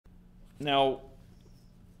Now,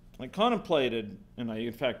 I contemplated, and I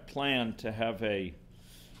in fact planned to have a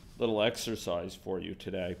little exercise for you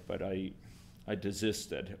today, but I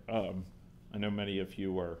desisted. I know many of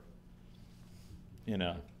you are in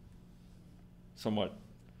a somewhat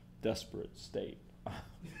desperate state.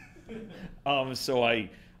 So I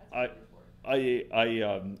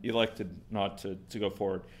elected not to go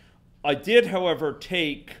forward. I did, however,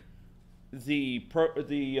 take the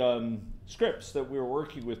scripts that we were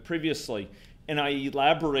working with previously, and I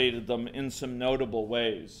elaborated them in some notable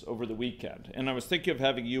ways over the weekend. And I was thinking of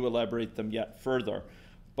having you elaborate them yet further,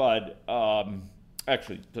 but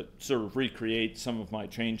actually to sort of recreate some of my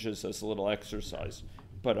changes as a little exercise,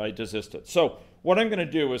 but I desisted. So what I'm going to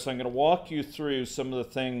do is I'm going to walk you through some of the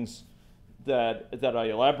things that I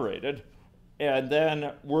elaborated, and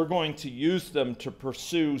then we're going to use them to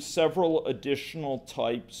pursue several additional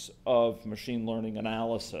types of machine learning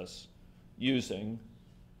analysis using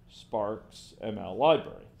Spark's ML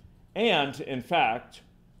library. And, in fact,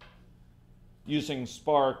 using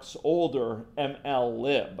Spark's older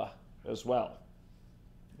MLlib as well,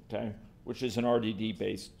 okay, which is an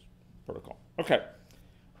RDD-based protocol. Okay.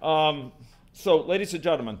 So, ladies and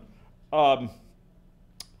gentlemen,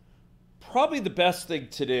 probably the best thing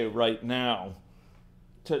to do right now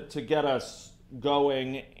to get us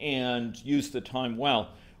going and use the time well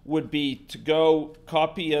would be to go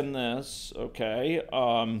copy in this, okay?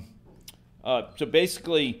 So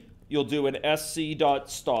basically, you'll do an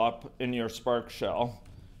sc.stop in your Spark shell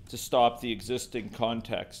to stop the existing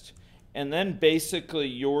context. And then basically,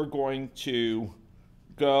 you're going to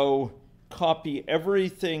go copy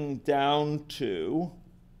everything down to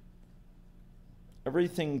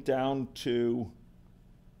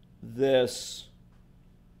this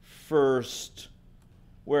first,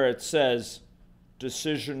 where it says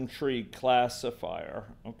decision tree classifier,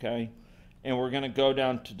 okay? And we're going to go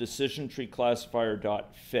down to decision tree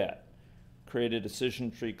classifier.fit. Create a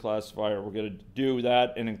decision tree classifier. We're going to do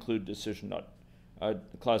that and include decision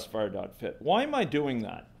classifier.fit. Why am I doing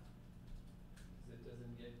that? Because it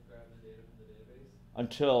doesn't grab the data from the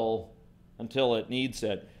database? Until it needs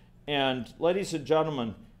it. And ladies and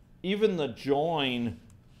gentlemen, even the join,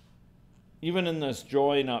 even in this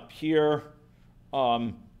join up here,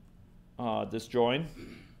 this join,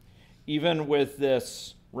 even with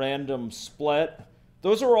this random split,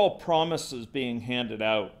 those are all promises being handed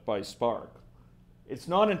out by Spark. It's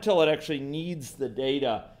not until it actually needs the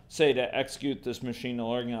data, say, to execute this machine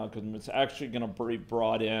learning algorithm, it's actually going to be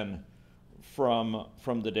brought in from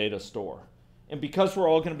the data store. And because we're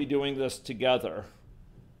all going to be doing this together,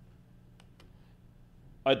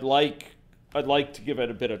 I'd like to give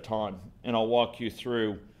it a bit of time, and I'll walk you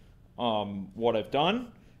through what I've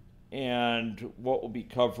done and what we'll be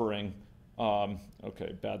covering.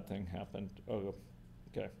 Okay, bad thing happened. Oh,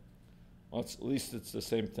 okay. Well, at least it's the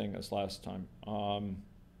same thing as last time.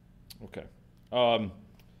 Okay.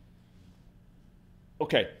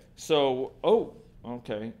 Okay. So,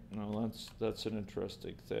 okay. No, that's an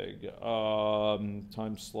interesting thing.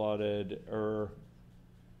 Time slotted error.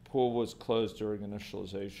 Pool was closed during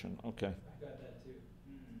initialization. Okay. I got that too.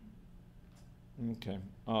 Okay.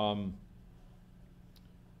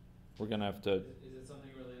 We're gonna have to. Is it something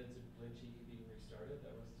related to Blinchy being restarted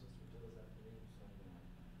that wasn't supposed to be until this afternoon?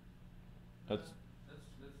 That's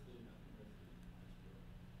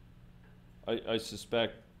nothing. I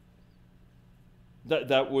suspect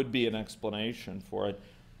that would be an explanation for it.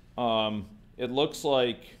 It looks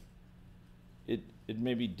like it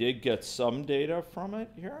maybe did get some data from it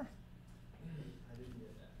here. I didn't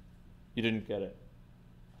get that. You didn't get it.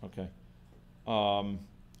 Okay.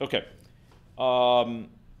 Okay.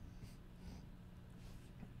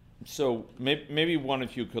 So maybe one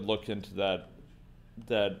of you could look into that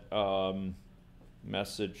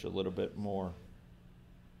message a little bit more.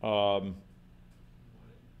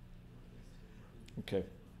 Okay.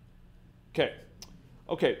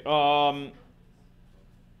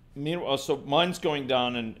 Meanwhile, so mine's going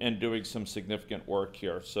down and doing some significant work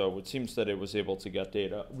here. So it seems that it was able to get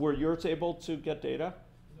data. Were yours able to get data?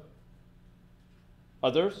 No.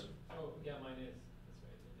 Others? Oh, yeah, mine is. That's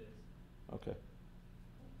right, it is. Okay.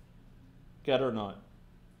 Get or not?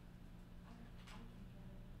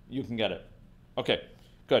 You can get it. Okay,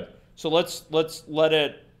 good. So let's let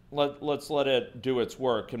it do its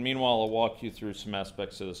work, and meanwhile I'll walk you through some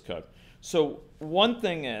aspects of this code. So one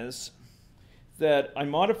thing is that I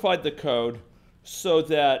modified the code so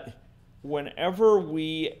that whenever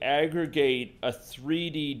we aggregate a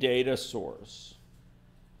 3D data source,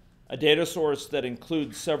 a data source that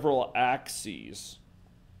includes several axes,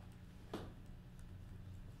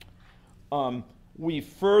 we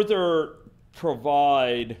further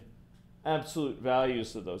provide absolute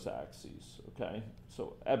values of those axes, okay?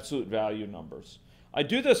 So absolute value numbers. I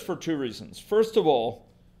do this for two reasons. First of all,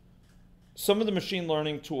 some of the machine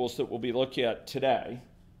learning tools that we'll be looking at today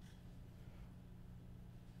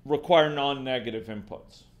require non-negative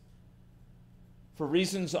inputs. For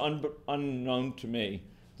reasons unknown to me,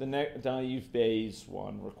 the naive Bayes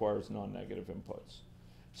one requires non-negative inputs.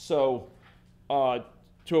 So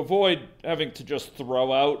to avoid having to just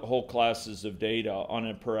throw out whole classes of data on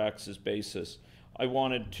a per axis basis, I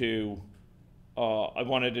wanted to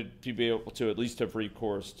be able to at least have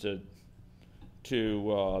recourse to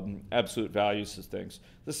absolute values of things.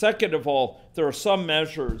 The second of all, there are some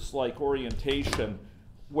measures like orientation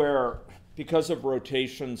where, because of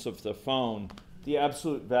rotations of the phone, the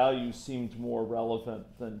absolute value seemed more relevant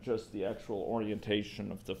than just the actual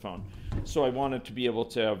orientation of the phone. So I wanted to be able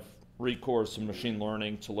to have recourse in machine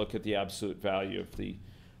learning to look at the absolute value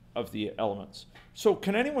of the elements. So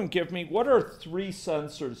can anyone give me, what are three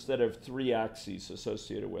sensors that have three axes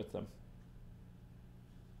associated with them?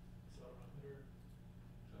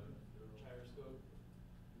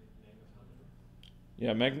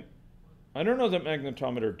 Yeah, I don't know that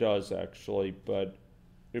magnetometer does actually, but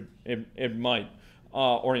it might.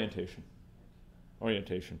 Orientation.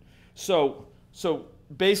 So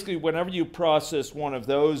basically, whenever you process one of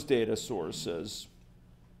those data sources,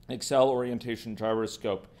 Excel orientation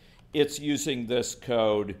gyroscope, it's using this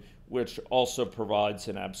code, which also provides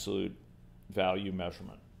an absolute value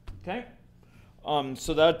measurement. Okay.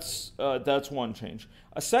 So that's one change.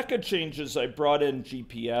 A second change is I brought in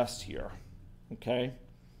GPS here. Okay.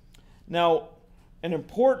 Now, an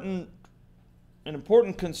important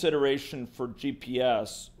consideration for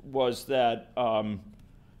GPS was that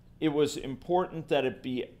it was important that it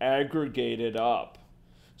be aggregated up.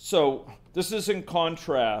 So this is in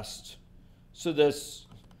contrast. So this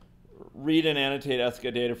read and annotate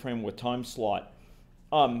Ethica data frame with time slot.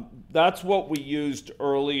 That's what we used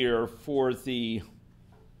earlier for the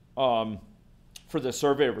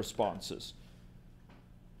survey responses.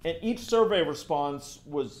 And each survey response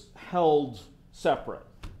was held separate.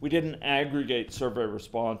 We didn't aggregate survey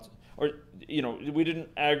response, or we didn't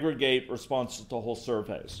aggregate responses to whole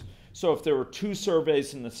surveys. So if there were two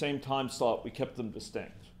surveys in the same time slot, we kept them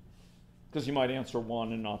distinct, because you might answer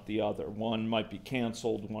one and not the other. One might be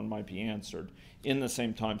canceled, one might be answered in the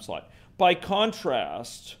same time slot. By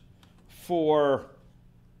contrast, for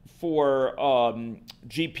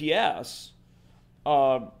GPS,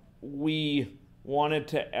 we wanted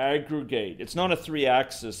to aggregate. It's not a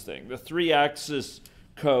three-axis thing. The three-axis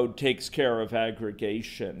code takes care of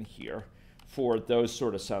aggregation here for those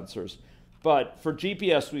sort of sensors. But for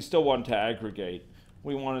GPS, we still want to aggregate.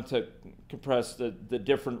 We wanted to compress the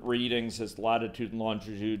different readings as latitude and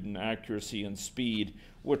longitude and accuracy and speed,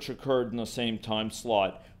 which occurred in the same time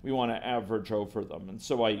slot. We want to average over them. And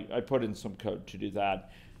so I put in some code to do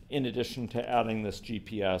that, in addition to adding this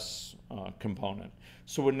GPS component.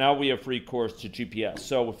 So now we have recourse to GPS.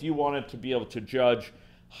 So if you wanted to be able to judge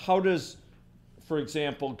how does, for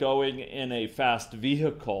example, going in a fast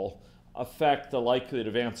vehicle affect the likelihood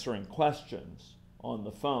of answering questions on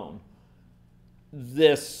the phone,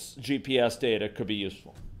 this GPS data could be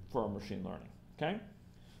useful for our machine learning. Okay,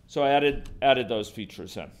 so I added those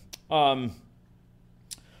features in.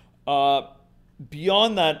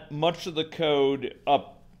 Beyond that, much of the code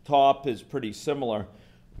up top is pretty similar.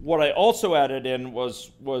 What I also added in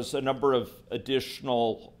was a number of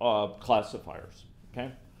additional classifiers.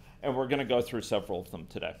 Okay, and we're going to go through several of them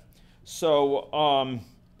today. So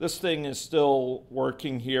this thing is still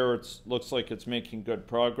working here. It looks like it's making good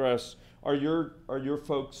progress. Are your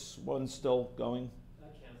folks' ones still going? I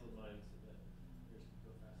canceled mine so that yours could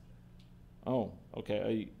go faster. Oh,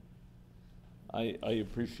 okay. I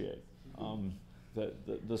appreciate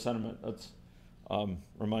the sentiment. That's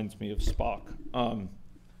reminds me of Spock.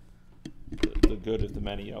 The good of the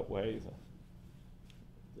many outweigh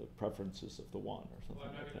the preferences of the one, or something Well,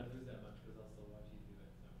 I'm not like going that. to lose that much because I'll still watch you do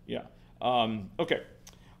it. So. Yeah. Okay.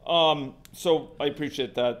 So I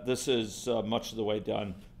appreciate that. This is much of the way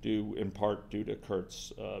done, due in part due to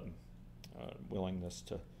Kurt's willingness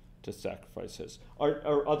to sacrifice his.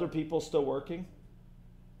 Are other people still working?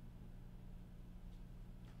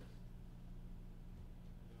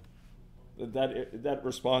 That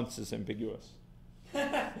response is ambiguous.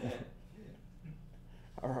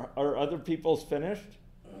 Are other people's finished?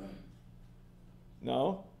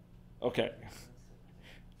 No? Okay.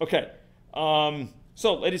 Okay.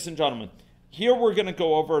 So, ladies and gentlemen, here we're going to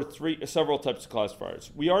go over several types of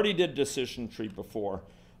classifiers. We already did decision tree before.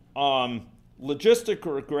 Logistic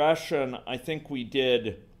regression, I think we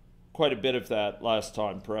did quite a bit of that last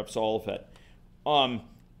time, perhaps all of it.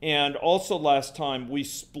 And also last time we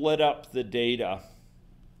split up the data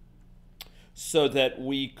so that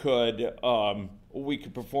we could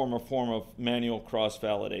perform a form of manual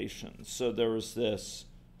cross-validation. So there was this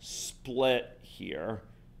split here,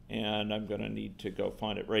 and I'm going to need to go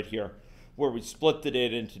find it right here, where we split the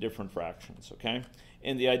data into different fractions, okay?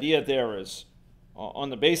 And the idea there is, on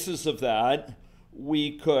the basis of that,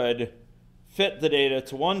 we could fit the data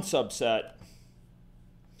to one subset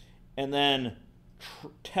and then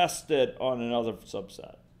test it on another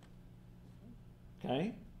subset,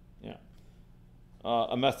 okay? Yeah.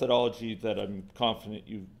 A methodology that I'm confident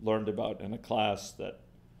you learned about in a class that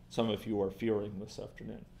some of you are fearing this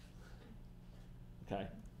afternoon. Okay.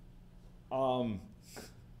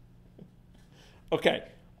 Okay.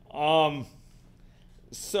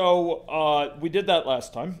 So we did that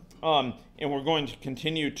last time, and we're going to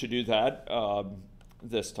continue to do that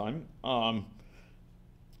this time.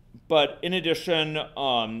 But in addition,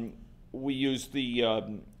 we use the,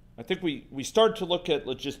 I think we started to look at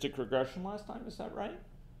logistic regression last time, is that right?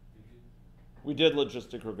 We did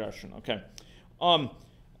logistic regression, okay.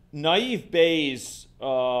 Naive Bayes,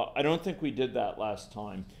 I don't think we did that last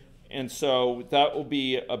time. And so that will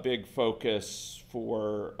be a big focus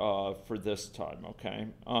for this time, okay?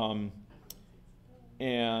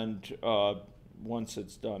 And once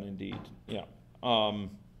it's done, indeed, yeah.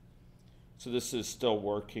 So this is still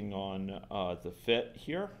working on the fit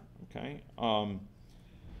here, okay?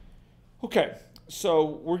 Okay, so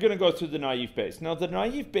we're going to go through the naive Bayes. Now, the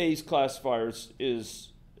naive Bayes classifiers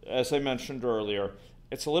is, as I mentioned earlier,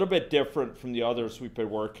 it's a little bit different from the others we've been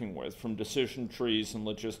working with, from decision trees and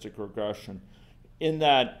logistic regression, in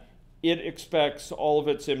that it expects all of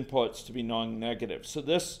its inputs to be non-negative. So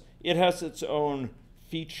it has its own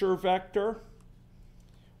feature vector.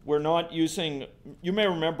 We're not using, you may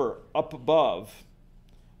remember up above,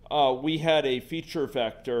 we had a feature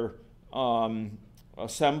vector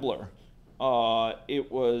assembler.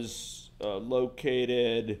 It was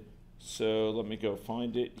located, so let me go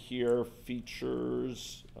find it here,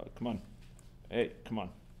 features, come on, hey, come on,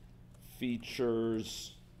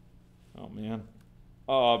 features, oh man,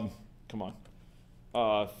 come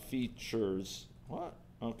on, features, what,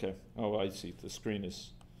 okay, oh I see, the screen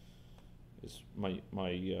is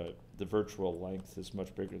the virtual length is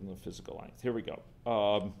much bigger than the physical length. Here we go.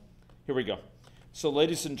 Here we go. So,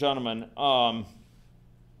 ladies and gentlemen, okay.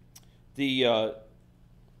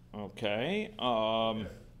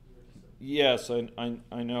 Yes, I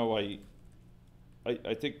know. I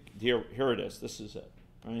think here it is. This is it,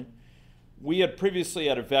 right? We had previously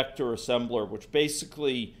had a vector assembler, which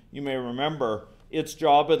basically, you may remember, its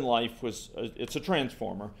job in life was, it's a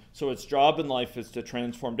transformer, so its job in life is to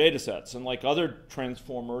transform data sets. And like other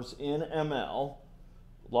transformers in ML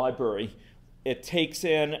library, it takes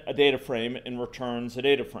in a data frame and returns a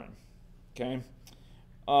data frame, okay?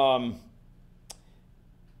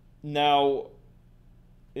 Now,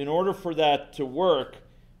 in order for that to work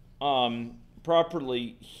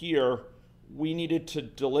properly here, we needed to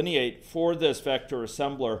delineate for this vector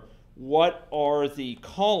assembler what are the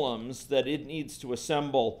columns that it needs to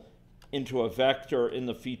assemble into a vector in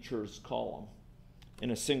the features column, in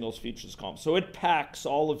a singles features column. So it packs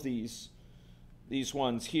all of these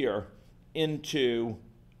ones here into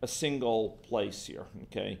a single place here,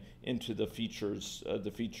 okay, into the features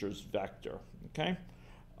vector, okay?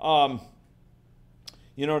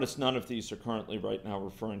 You notice none of these are currently right now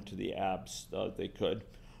referring to the abs. They could,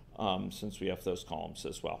 since we have those columns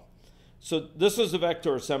as well. So this is a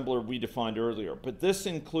vector assembler we defined earlier, but this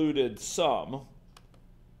included some,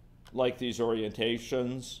 like these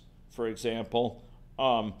orientations, for example,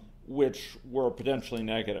 which were potentially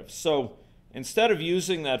negative. So instead of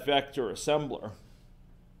using that vector assembler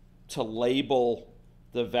to label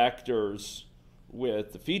the vectors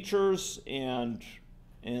with the features and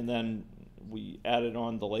then we added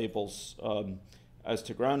on the labels as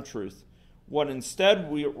to ground truth, what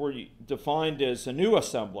instead we defined as a new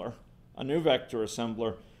assembler, a new vector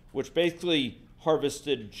assembler, which basically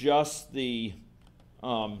harvested just the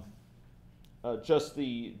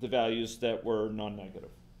values that were non-negative,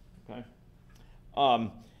 okay?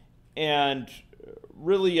 And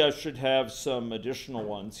really I should have some additional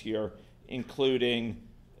ones here, including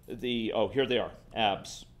the, oh, here they are,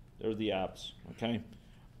 abs. They're the abs, okay?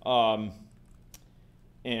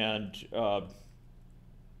 And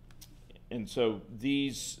so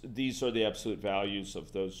these are the absolute values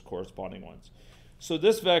of those corresponding ones. So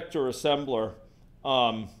this vector assembler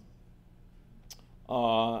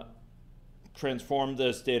transformed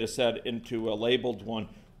this data set into a labeled one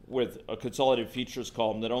with a consolidated features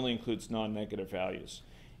column that only includes non-negative values.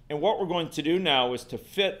 And what we're going to do now is to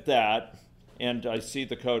fit that and I see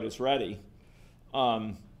the code is ready,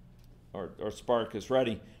 or Spark is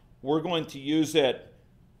ready, we're going to use it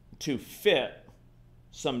to fit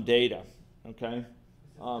some data, okay? This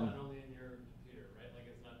is done only in your computer, right? Like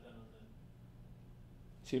it's not done on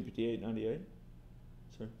the... CPT 898?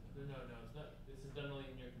 Sorry? No, it's not. This is done only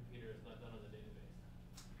in your computer. It's not done on the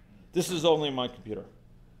database. This is only my computer.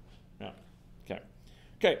 Yeah. Okay.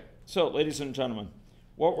 Okay. So, ladies and gentlemen,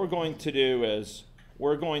 what we're going to do is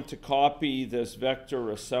we're going to copy this vector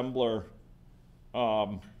assembler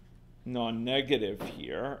non-negative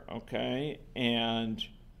here, okay, and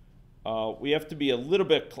we have to be a little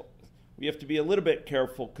bit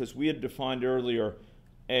careful because we had defined earlier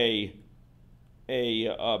a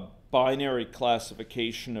binary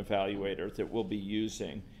classification evaluator that we'll be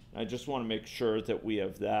using. I just want to make sure that we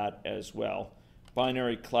have that as well.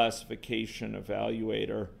 Binary classification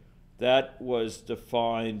evaluator, that was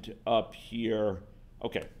defined up here.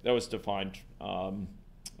 Okay, that was defined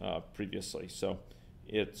previously, so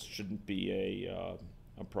it shouldn't be a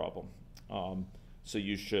problem. So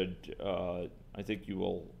you should, I think you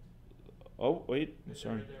will, oh, wait,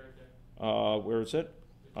 sorry. Where is it?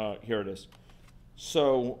 Here it is.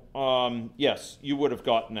 So, yes, you would have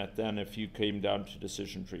gotten it then if you came down to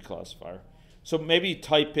decision tree classifier. So maybe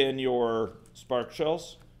type in your Spark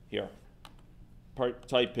shells here.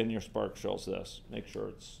 Type in your Spark shells this. Make sure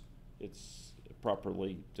it's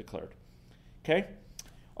properly declared. Okay?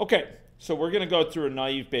 Okay, so we're going to go through a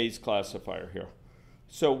naive Bayes classifier here.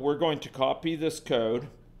 So we're going to copy this code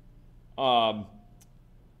down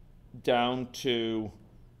to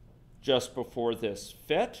just before this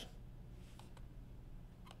fit.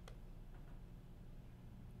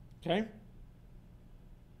 Okay?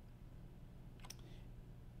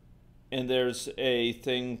 And there's a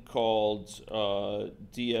thing called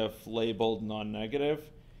df labeled non-negative.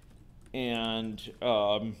 And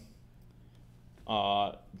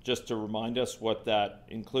just to remind us what that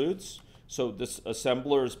includes. So this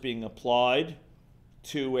assembler is being applied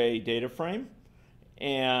to a data frame.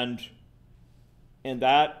 And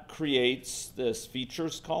that creates this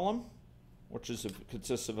features column, which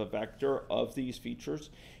consists of a vector of these features.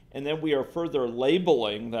 And then we are further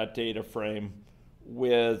labeling that data frame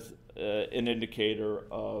with an indicator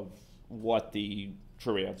of what the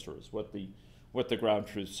true answer is, what the ground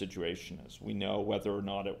truth situation is. We know whether or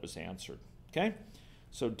not it was answered. Okay,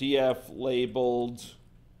 so df labeled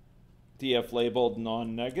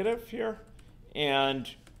non-negative here,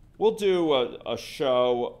 and we'll do a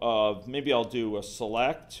show of, maybe I'll do a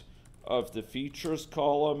select of the features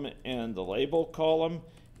column and the label column,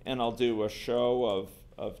 and I'll do a show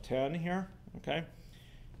of 10 here. Okay,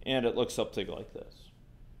 and it looks something like this.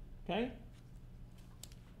 Okay.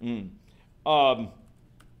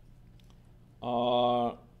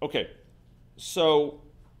 Okay. So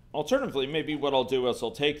alternatively, maybe what I'll do is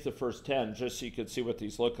I'll take the first 10 just so you can see what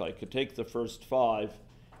these look like. I could take the first 5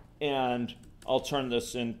 and I'll turn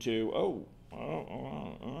this into,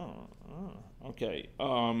 okay.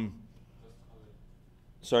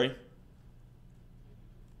 Sorry?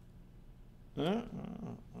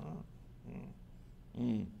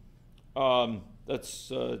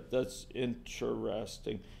 That's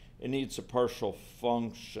interesting. It needs a partial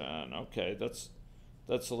function. Okay, that's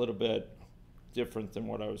a little bit different than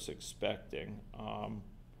what I was expecting.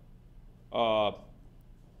 Okay,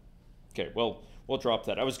 well, we'll drop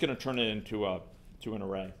that. I was going to turn it into an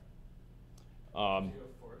array.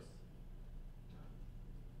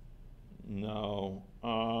 No.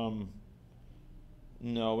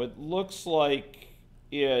 No, it looks like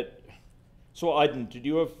it. So, Aiden, did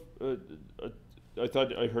you have? I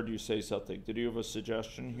thought I heard you say something. Did you have a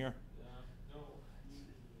suggestion here? No.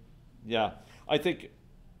 Yeah, I think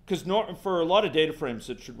because for a lot of data frames,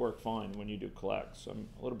 it should work fine when you do collect. So I'm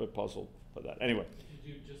a little bit puzzled by that. Anyway. Did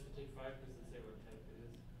you just take 5? Does it say what type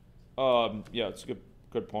it is? Yeah, it's a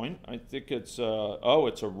good point. I think it's it's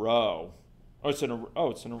a row. It's an huh?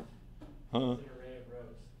 It's an array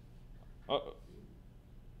of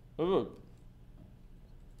rows.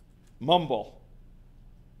 Mumble.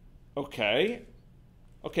 Okay.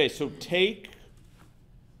 Okay, so take.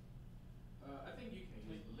 I think you can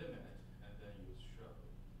use limit and then use show.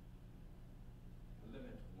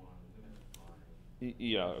 Limit 1, limit 5.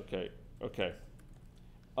 Yeah, okay.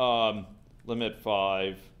 Limit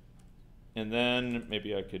 5, and then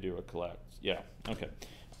maybe I could do a collect. Yeah, okay.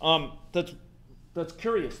 That's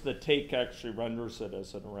curious that take actually renders it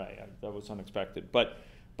as an array. That was unexpected, but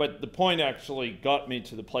the point actually got me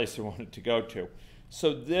to the place I wanted to go to.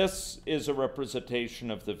 So this is a representation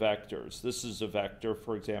of the vectors. This is a vector,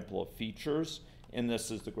 for example, of features, and this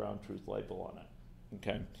is the ground truth label on it.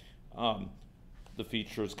 Okay. the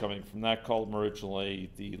features coming from that column originally,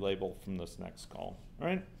 the label from this next column,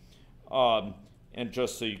 right? And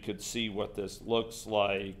just so you could see what this looks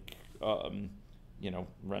like, you know,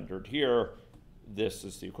 rendered here, this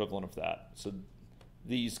is the equivalent of that. So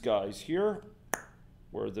these guys here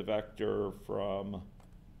were the vector from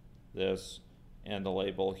this, and the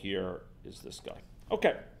label here is this guy.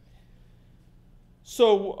 Okay.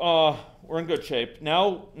 So we're in good shape.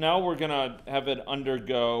 Now we're gonna have it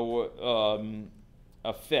undergo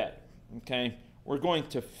a fit. Okay, we're going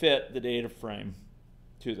to fit the data frame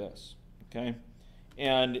to this. Okay,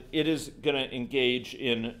 and it is going to engage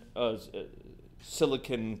in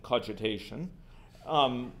silicon cogitation,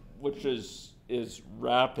 which is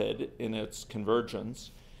rapid in its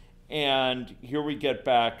convergence. And here we get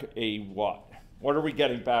back a what? What are we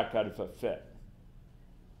getting back out of a fit?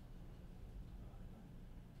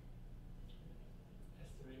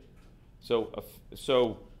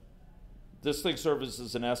 So this thing serves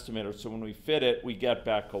as an estimator. So when we fit it, we get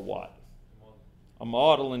back a what? A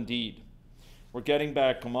model, indeed. We're getting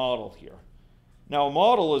back a model here. Now a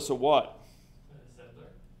model is a what?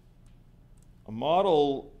 A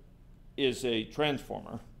model is a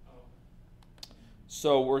transformer.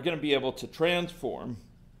 So we're going to be able to transform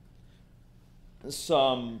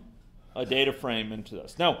a data frame into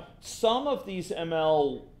this. Now, some of these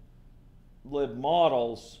MLlib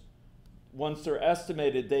models, once they're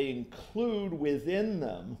estimated, they include within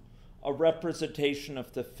them a representation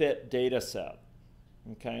of the fit data set.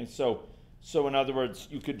 Okay, so in other words,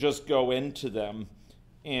 you could just go into them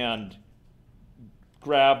and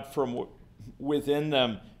grab from within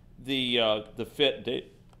them the fit data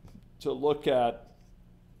to look at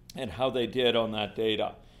and how they did on that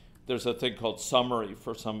data. There's a thing called summary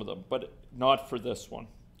for some of them, but not for this one.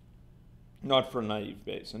 Not for naive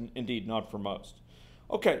Bayes, and indeed not for most.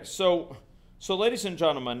 Okay, so ladies and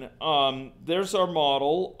gentlemen, there's our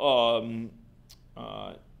model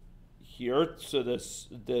here. So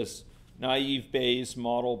this naive Bayes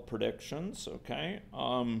model predictions. Okay.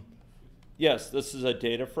 Yes, this is a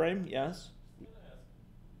data frame. Yes. Can I ask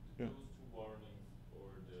those two warnings or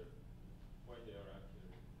why they are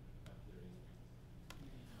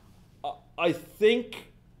accurate? I think.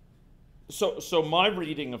 So my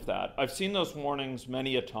reading of that, I've seen those warnings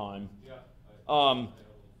many a time. Yeah.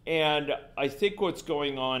 And I think what's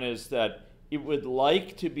going on is that it would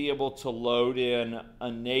like to be able to load in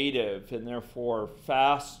a native and therefore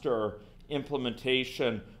faster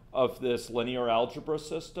implementation of this linear algebra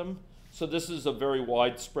system. So this is a very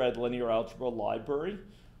widespread linear algebra library,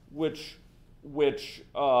 which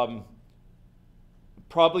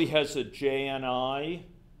probably has a JNI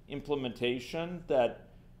implementation that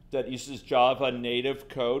uses Java native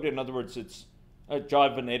code. In other words, it's a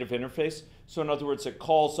Java native interface. So in other words, it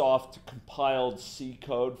calls off to compiled C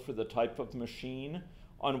code for the type of machine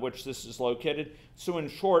on which this is located. So in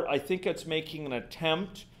short, I think it's making an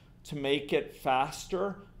attempt to make it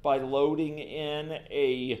faster by loading in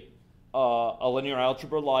a linear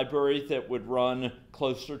algebra library that would run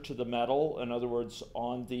closer to the metal. In other words,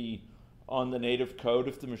 on the native code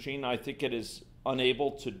of the machine. I think it is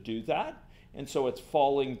unable to do that. And so it's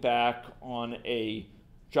falling back on a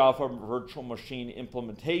Java virtual machine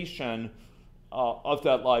implementation of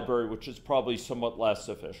that library, which is probably somewhat less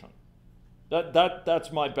efficient.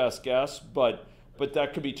 That's my best guess, but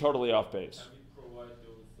that could be totally off base. Can we provide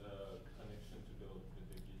those connections to the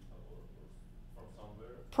GitHub or from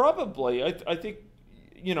somewhere? Probably. I think,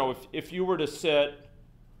 you know, if you were to sit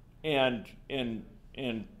and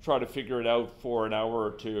try to figure it out for an hour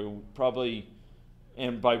or two, probably.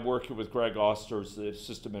 And by working with Greg Oster's, the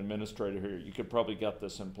system administrator here, you could probably get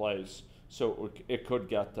this in place so it could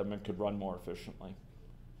get them and could run more efficiently.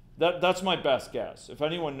 That's my best guess. If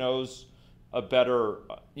anyone knows a better,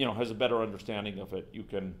 has a better understanding of it, you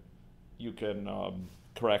can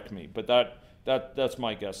correct me. But that's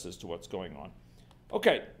my guess as to what's going on.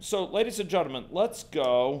 Okay, so ladies and gentlemen, let's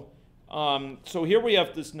go. So here we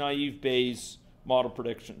have this naive Bayes model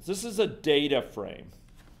predictions. This is a data frame.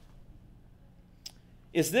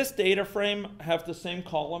 Is this data frame have the same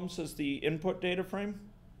columns as the input data frame?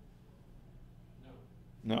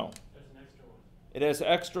 No. No. There's an extra one. It has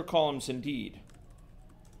extra columns indeed.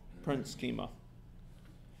 Print schema.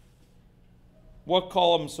 What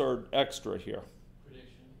columns are extra here?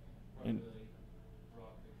 Prediction, In- probability, raw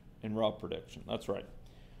prediction. In raw prediction, that's right.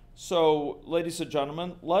 So, ladies and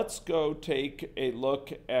gentlemen, let's go take a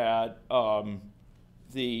look at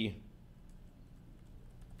the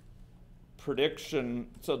prediction,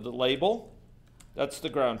 so the label, that's the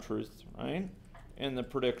ground truth, right? And the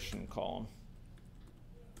prediction column.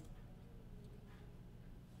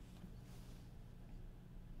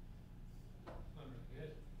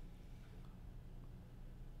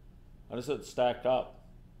 How does it stack up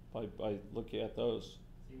by looking at those?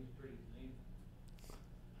 Seems pretty clean.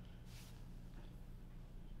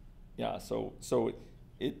 Yeah, so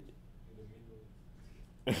it In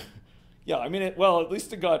the middle. yeah, I mean, well, at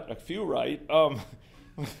least it got a few right.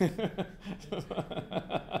 If it does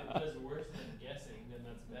worse than guessing, then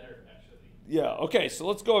that's better, actually. Yeah, okay, so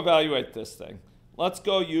let's go evaluate this thing. Let's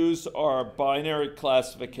go use our binary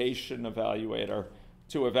classification evaluator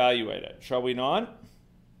to evaluate it, shall we not?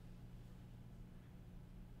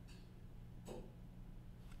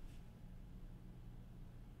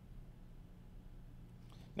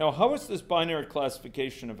 Now, how is this binary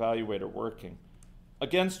classification evaluator working?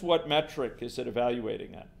 Against what metric is it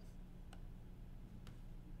evaluating at?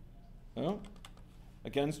 Oh,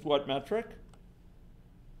 against what metric?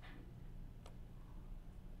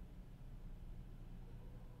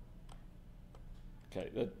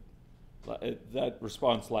 Okay, that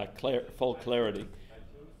response lacked full clarity.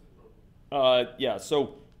 Yeah,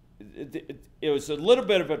 so it was a little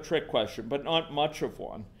bit of a trick question, but not much of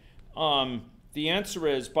one. The answer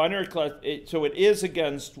is binary class. So it is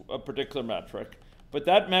against a particular metric, but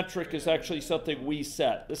that metric is actually something we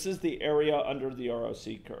set. This is the area under the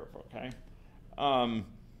ROC curve. Okay,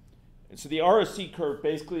 so the ROC curve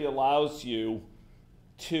basically allows you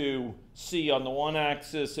to see on the one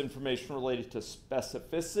axis information related to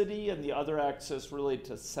specificity and the other axis related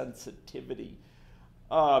to sensitivity.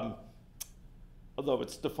 Although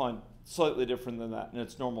it's defined slightly different than that in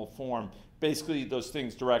its normal form. Basically, those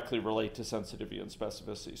things directly relate to sensitivity and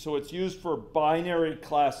specificity. So it's used for binary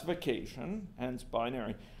classification, hence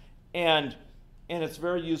binary, and it's a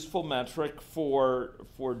very useful metric for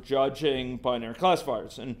judging binary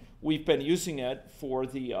classifiers. And we've been using it for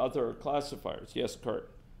the other classifiers. Yes, Kurt?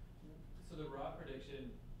 So the raw prediction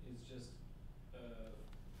is just,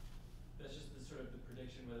 that's just the sort of the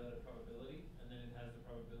prediction without a probability, and then it has the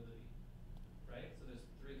probability, right? So there's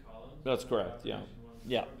 3 columns. That's correct, yeah.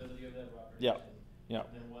 Yeah. Probability of that raw prediction. Yeah, yeah.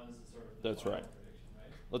 And then one's the sort of the That's final right. prediction, right?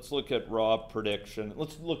 Let's look at raw prediction.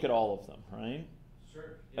 Let's look at all of them, right?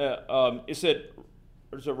 Sure. Yeah. Is it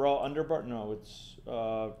raw underbar? No,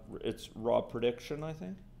 it's raw prediction, I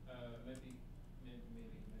think. Maybe capital P.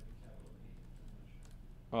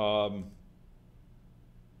 I'm not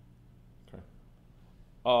sure. Okay.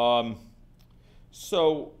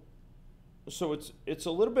 So it's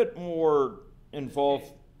a little bit more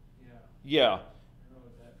involved. Yeah. Yeah. I don't know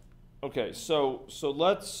what that. Okay. So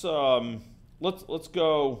let's go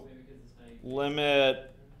Maybe because it's naive. limit.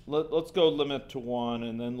 Let's go limit to 1,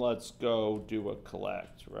 and then let's go do a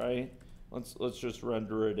collect. Right. Let's just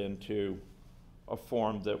render it into a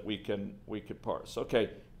form that we could parse. Okay.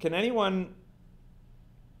 Can anyone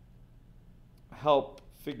help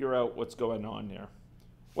figure out what's going on here?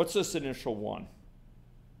 What's this initial 1?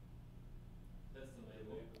 That's the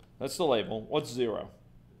label. That's the label. What's 0? The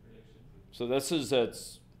prediction. So this is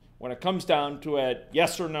it's when it comes down to it,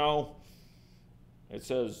 yes or no. It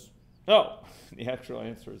says no. The actual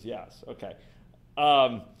answer is yes. Okay.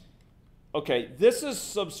 Okay. This is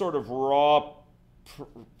some sort of raw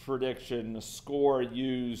prediction, a score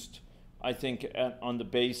used, I think, on the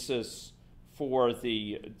basis for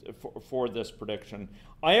this prediction.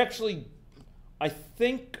 I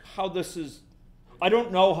think how this is. I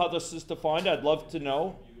don't know how this is defined. I'd love to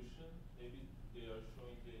know. Maybe they are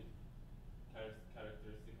showing the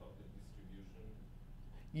characteristic of the distribution.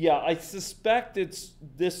 Yeah, I suspect this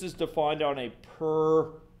is defined on a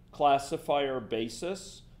per classifier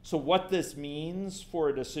basis. So what this means for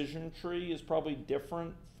a decision tree is probably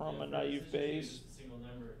different from a naive Bayes. Just a single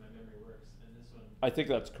number if my memory works, and this one. I think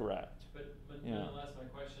that's correct. But Yeah. nonetheless, my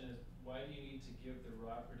question is, why do you need to give the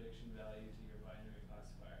raw prediction value to your binary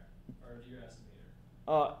classifier or to your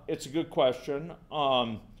estimator? It's a good question.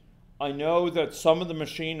 I know that some of the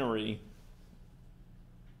machinery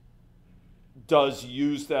does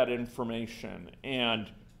use that information,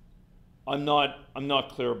 and I'm not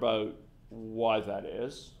clear about why that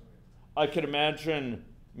is. I could imagine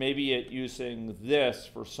maybe it using this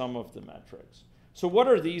for some of the metrics. So what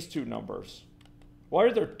are these 2 numbers? Why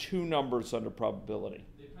are there 2 numbers under probability?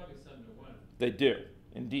 They probably sum to 1. They do,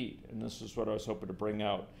 indeed, and this is what I was hoping to bring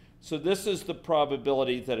out. So this is the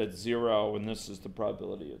probability that it's 0, and this is the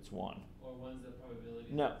probability it's 1. Or one's the probability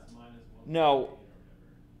No. that it's minus 1. No. or whatever.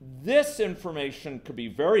 This information could be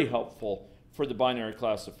very helpful for the binary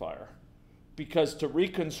classifier, because to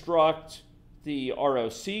reconstruct the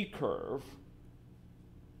ROC curve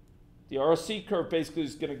basically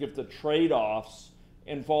is going to give the trade-offs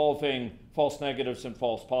involving false negatives and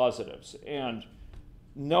false positives. And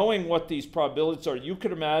knowing what these probabilities are, you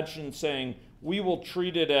could imagine saying, we will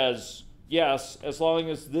treat it as yes, as long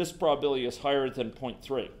as this probability is higher than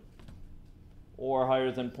 0.3. or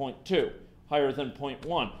higher than 0.2, higher than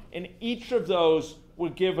 0.1. And each of those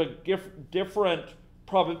would give a different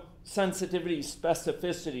sensitivity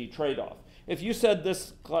specificity trade-off. If you said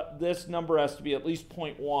this number has to be at least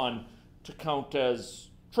 0.1 to count as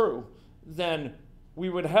true, then we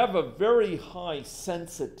would have a very high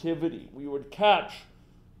sensitivity. We would catch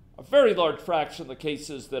a very large fraction of the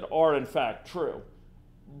cases that are in fact true,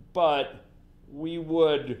 but we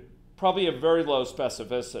would probably have very low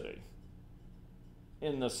specificity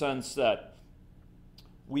in the sense that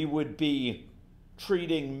we would be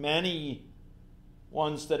treating many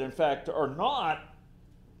ones that in fact are not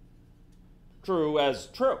true as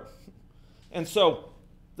true. And so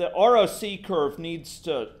the ROC curve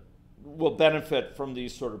will benefit from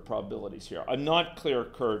these sort of probabilities here. I'm not clear,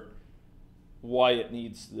 Kurt, why it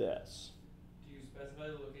needs this. Do you specify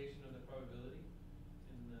the location of the probability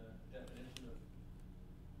in the definition of?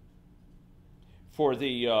 For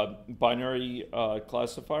the binary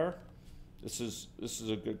classifier, this is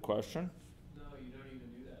a good question. No, you don't even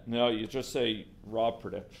do that. No, you just say raw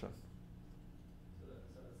prediction. So that's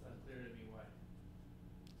not clear to me why.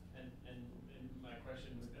 And my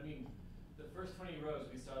question was, I mean, the first 20 rows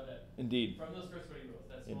we saw that. Indeed. From those first 20 rows,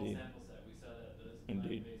 that small Indeed. sample set, we saw that the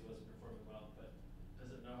Indeed. phase wasn't performing well. But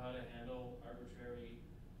does it know how to handle arbitrary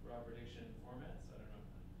raw prediction formats? I don't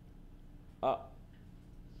know.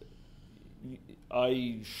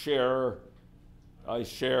 I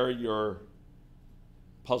share your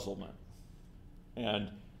puzzlement, and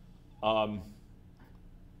I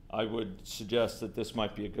would suggest that this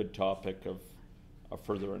might be a good topic of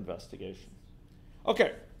further investigation.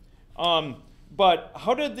 Okay, but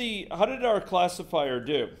how did our classifier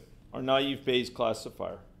do? Our naive Bayes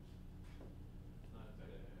classifier.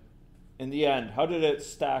 In the end, how did it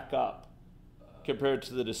stack up compared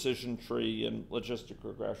to the decision tree and logistic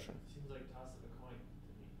regression? Seems like toss of a coin to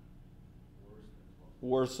me.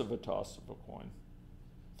 Worse of a toss of a coin.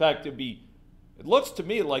 In fact, it looks to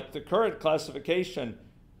me like the current classification,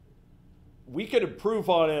 we could improve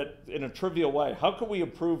on it in a trivial way. How can we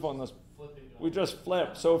improve on this? We just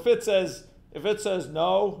flip. So if it says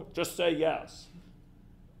no, just say yes.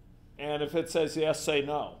 And if it says yes, say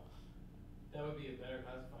no. That would be a better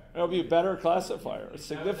classifier. It would be a better classifier, a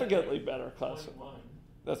significantly better classifier. 0.1,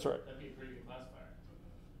 That's right. that'd be a pretty good classifier.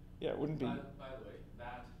 Yeah, it wouldn't be. By the way,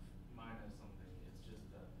 that minus something, it's just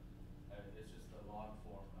the log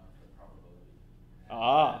form of the probability.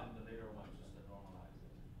 And the later one just to normalize it.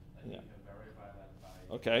 And Yeah. you can verify that by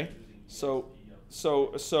Okay. using So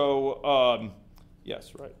EXP of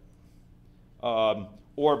yes, right.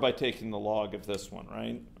 Or by taking the log of this one,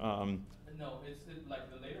 right? no, it's like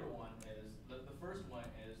the later one is the first one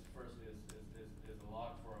is the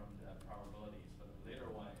log form probabilities, but the later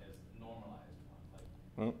one is normalized one. Like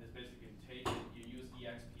it's basically you use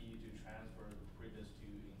EXP to transfer the previous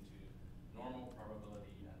two into normal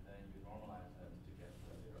probability, and then you normalize them to get the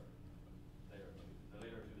later two. The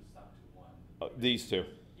later two is stuck to one. These two.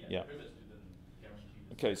 Yeah. The previous two doesn't guarantee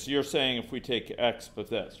this. Okay, so you're saying if we take x but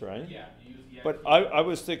this, right? Yeah, you use EXP. But I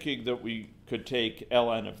was thinking that we could take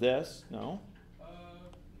ln of this, no?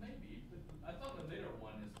 Maybe, but I thought the later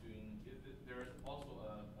one is doing. There is also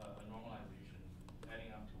a normalization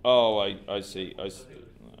heading up to. Oh, I see. So Okay.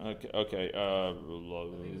 I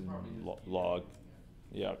think it's probably just Log.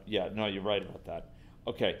 yeah. Yeah. No, you're right about that.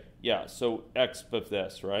 Okay. Yeah. So x of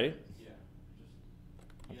this, right? Yeah,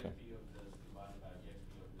 just Okay. EXP of this divided by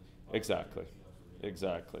EXP of this. Exactly.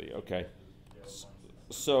 Exactly. Okay. Yeah,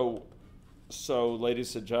 So,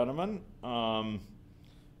 ladies and gentlemen,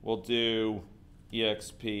 we'll do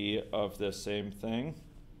exp of the same thing.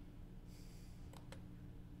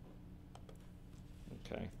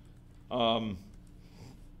 Okay.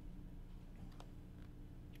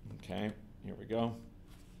 Okay, here we go.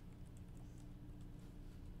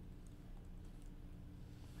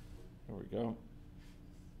 Here we go.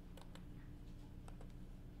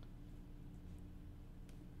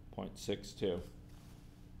 .62.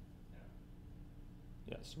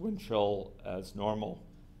 Yes, wind chill as normal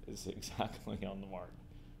is exactly on the mark.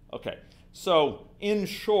 Okay, so in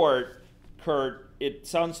short, Kurt, it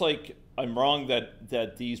sounds like I'm wrong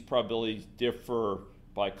that these probabilities differ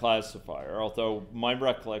by classifier, although my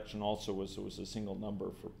recollection also was it was a single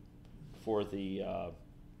number for the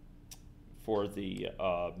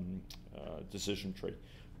decision tree.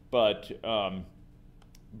 But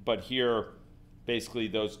here, basically,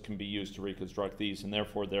 those can be used to reconstruct these, and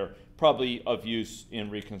therefore they're probably of use in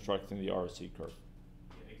reconstructing the ROC curve.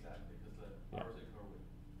 Yeah, exactly, because the Yeah. ROC curve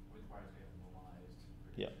requires to have normalized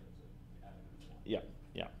Yeah. predictions of adding one.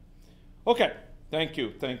 Yeah. Okay, thank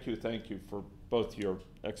you for both your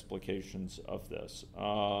explications of this.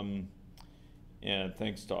 And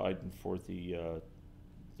thanks to Aiden for the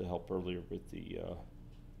help earlier with the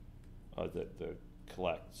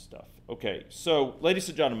collect stuff. Okay, so ladies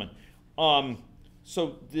and gentlemen,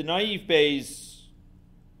 so the naive Bayes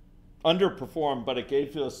underperformed, but it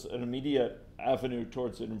gave us an immediate avenue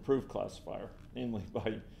towards an improved classifier, namely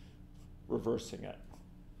by reversing it.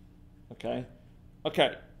 Okay?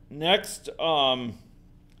 Okay, next, I'd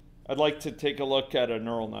like to take a look at a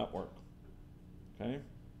neural network. Okay?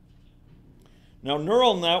 Now,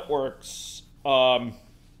 neural networks are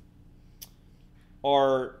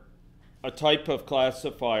a type of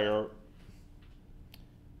classifier.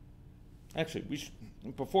 Actually,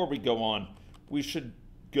 before we go on, we should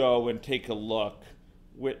go and take a look.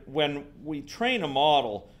 When we train a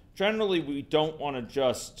model, generally we don't want to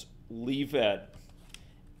just leave it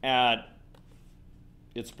at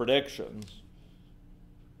its predictions.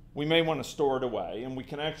 We may want to store it away, and we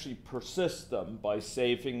can actually persist them by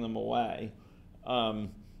saving them away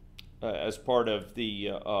as part of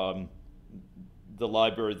the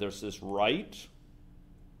library. There's this write,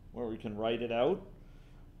 where we can write it out.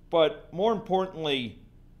 But more importantly,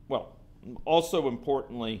 well, also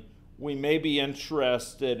importantly, we may be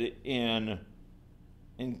interested in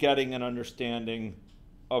getting an understanding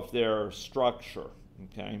of their structure,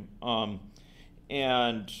 okay?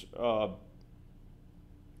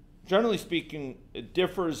 Generally speaking, it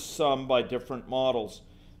differs some by different models,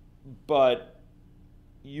 but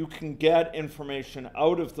you can get information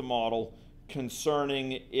out of the model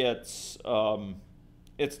concerning its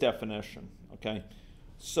definition, okay?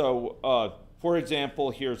 So, for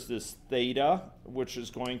example, here's this theta, which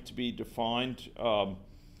is going to be defined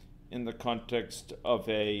in the context of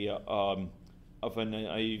a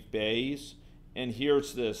naive Bayes, and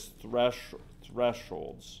here's this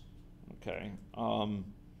thresholds, okay?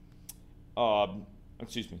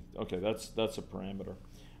 Excuse me. Okay, that's a parameter.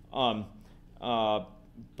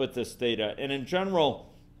 But this theta, and in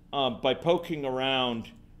general, by poking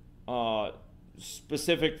around,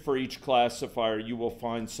 specific for each classifier, you will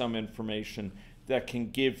find some information that can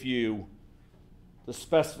give you the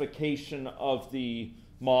specification of the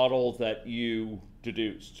model that you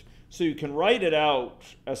deduced. So you can write it out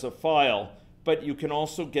as a file, but you can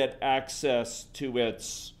also get access to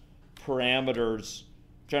its parameters,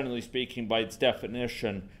 generally speaking, by its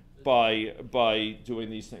definition, by doing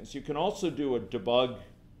these things. You can also do a debug,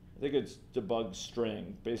 I think it's debug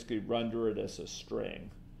string, basically render it as a string.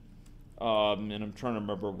 And I'm trying to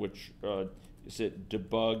remember which, is it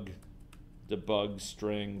debug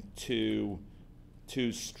string to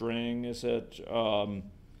string, is it? To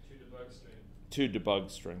debug string. To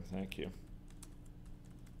debug string, thank you.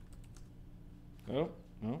 Oh,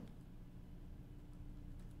 no.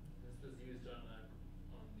 This was used on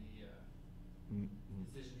the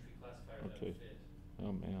decision tree classifier that Okay. fit.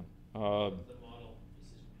 Oh, man. The model,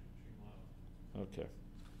 decision tree model. Okay.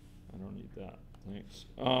 I don't need that. Thanks.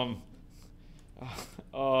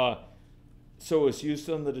 So it's used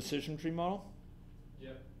on the decision tree model?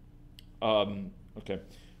 Yep. Okay.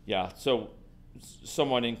 Yeah, so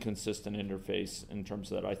somewhat inconsistent interface in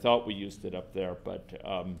terms of that. I thought we used it up there, but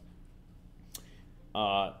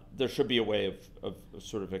there should be a way of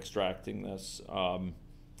sort of extracting this, all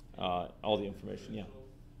the information. Yeah.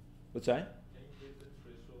 What's that? Can you get the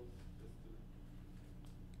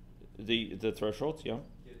threshold? The thresholds, yeah.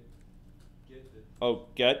 Get the Oh,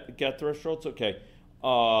 get thresholds. Okay.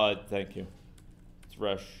 Thank you.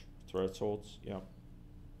 Thresholds. Yeah.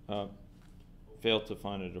 Failed to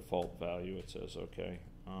find a default value. It says okay.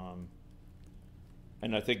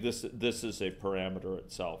 And I think this is a parameter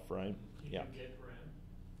itself, right? You Yeah. can get param.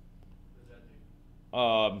 What does that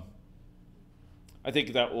do? I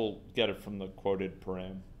think that will get it from the quoted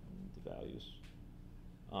param, the values.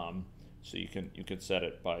 So you can set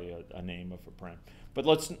it by a name of a param. But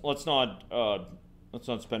let's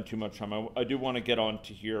not spend too much time. I do want to get on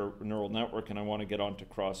to here neural network, and I want to get on to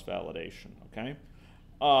cross validation. Okay.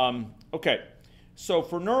 Okay. So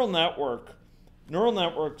for neural networks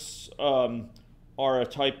are a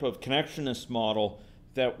type of connectionist model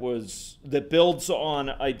that builds on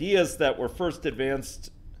ideas that were first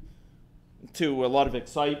advanced to a lot of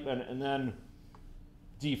excitement and then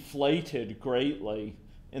deflated greatly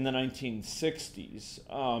in the 1960s.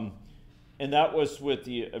 And that was with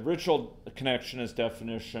the original connectionist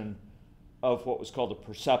definition of what was called a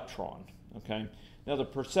perceptron. Okay. Now the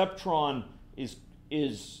perceptron is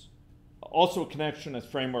also a connectionist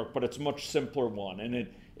framework, but it's a much simpler one, and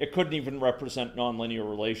it couldn't even represent nonlinear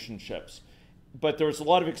relationships. But there was a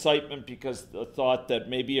lot of excitement because the thought that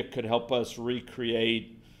maybe it could help us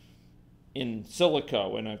recreate in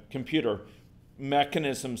silico, in a computer,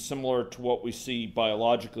 mechanisms similar to what we see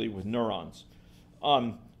biologically with neurons.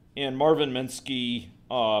 And Marvin Minsky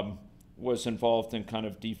was involved in kind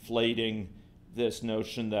of deflating this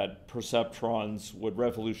notion that perceptrons would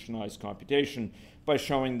revolutionize computation by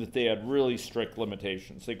showing that they had really strict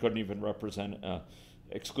limitations. They couldn't even represent an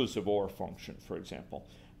exclusive OR function, for example.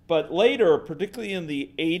 But later, particularly in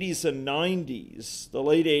the 80s and 90s, the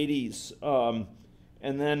late 80s,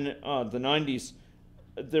 and then the 90s,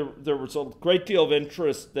 there was a great deal of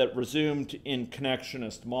interest that resumed in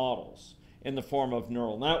connectionist models in the form of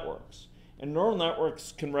neural networks. And neural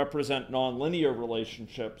networks can represent nonlinear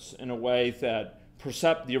relationships in a way that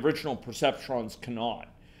the original perceptrons cannot.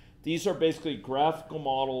 These are basically graphical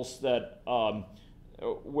models that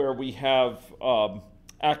where we have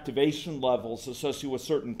activation levels associated with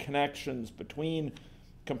certain connections between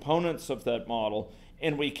components of that model,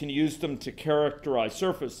 and we can use them to characterize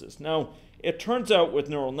surfaces. Now, it turns out with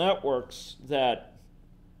neural networks that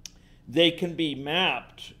they can be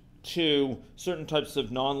mapped to certain types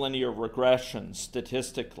of nonlinear regression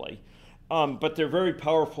statistically, but they're very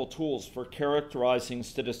powerful tools for characterizing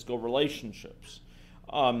statistical relationships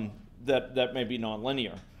that may be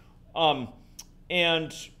nonlinear.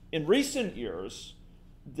 And in recent years,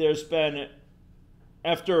 there's been,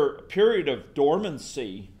 after a period of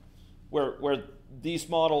dormancy, where these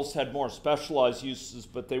models had more specialized uses,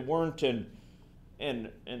 but they weren't in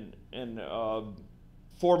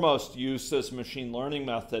foremost use as a machine learning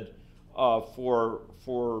method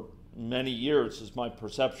for many years, is my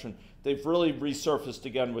perception. They've really resurfaced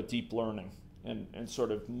again with deep learning and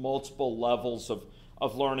sort of multiple levels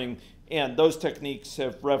of learning. And those techniques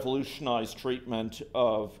have revolutionized treatment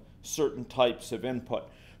of certain types of input.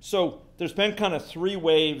 So there's been kind of three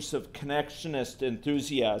waves of connectionist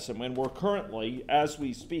enthusiasm, and we're currently, as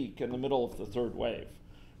we speak, in the middle of the third wave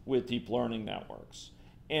with deep learning networks.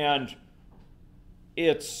 And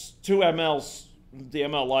it's to the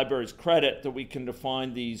ML library's credit that we can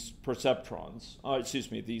define these perceptrons,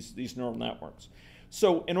 these neural networks.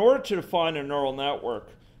 So in order to define a neural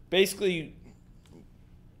network, basically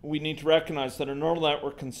we need to recognize that a neural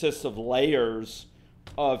network consists of layers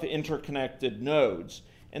of interconnected nodes.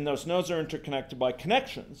 And those nodes are interconnected by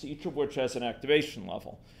connections, each of which has an activation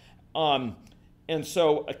level. And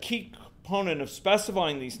so a key component of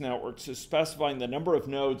specifying these networks is specifying the number of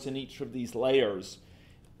nodes in each of these layers,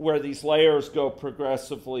 where these layers go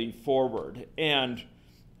progressively forward. And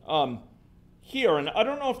here, and I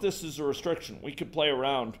don't know if this is a restriction, we could play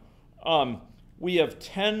around. We have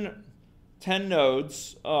 10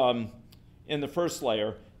 nodes in the first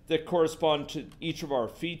layer that correspond to each of our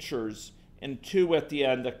features, and 2 at the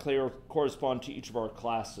end that correspond to each of our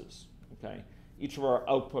classes, okay? Each of our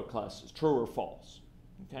output classes, true or false,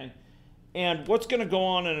 okay? And what's going to go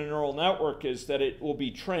on in a neural network is that it will be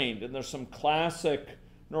trained, and there's some classic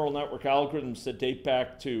neural network algorithms that date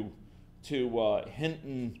back to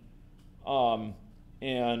Hinton and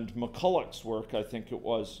McCulloch's work, I think it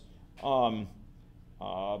was,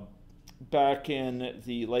 back in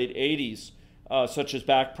the late 80s, such as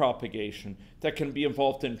backpropagation, that can be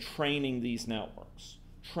involved in training these networks,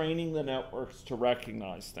 training the networks to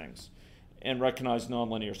recognize things and recognize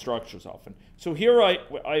nonlinear structures often. So here I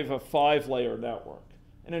have a 5-layer network.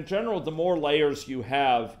 And in general, the more layers you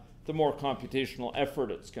have, the more computational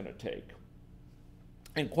effort it's going to take.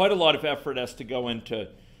 And quite a lot of effort has to go into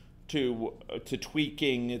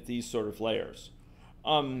tweaking these sort of layers.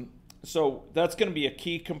 So that's going to be a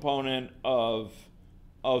key component of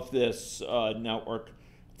this network.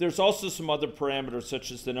 There's also some other parameters,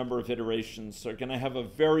 such as the number of iterations, that are going to have a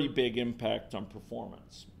very big impact on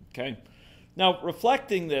performance. Okay. Now,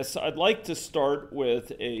 reflecting this, I'd like to start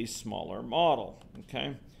with a smaller model.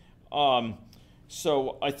 Okay.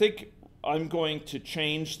 So I think I'm going to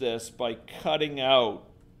change this by cutting out.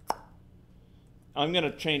 I'm going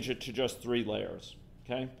to change it to just 3 layers.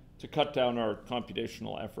 Okay, to cut down our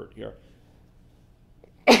computational effort here.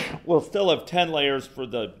 We'll still have 10 layers for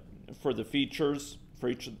the features,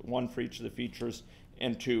 one for each of the features,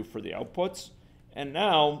 and 2 for the outputs. And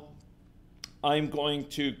now I'm going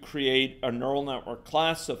to create a neural network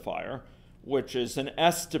classifier, which is an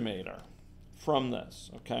estimator from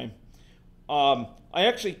this. Okay. I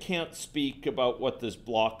actually can't speak about what this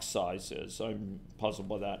block size is. I'm puzzled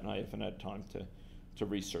by that, and I haven't had time to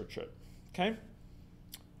research it. Okay.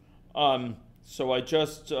 So I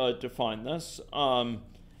just defined this.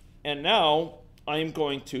 And now I'm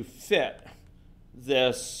going to fit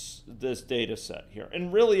this data set here.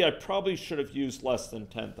 And really, I probably should have used less than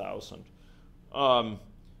 10,000.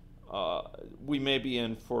 We may be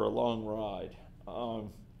in for a long ride.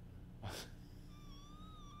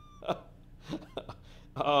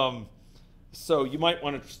 So you might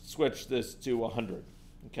want to switch this to 100,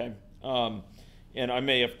 okay? and I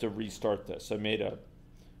may have to restart this. I made a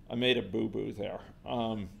boo-boo there.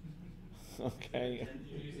 Okay. And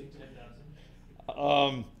you're using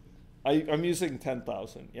 10,000? I'm using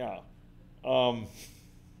 10,000, yeah.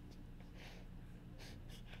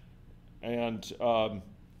 And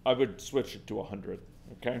I would switch it to 100,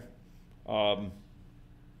 okay?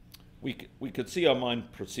 We could see how mine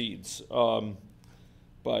proceeds,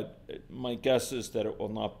 but my guess is that it will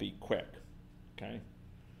not be quick, okay?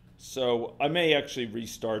 So I may actually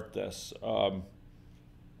restart this, or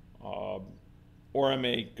I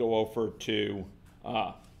may go over to,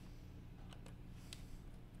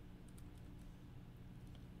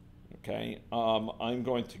 okay, I'm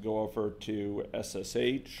going to go over to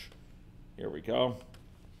SSH. Here we go.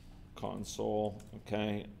 Console,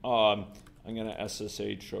 okay. I'm going to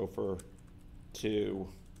SSH over to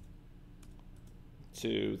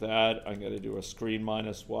that. I'm going to do a screen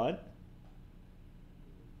minus what?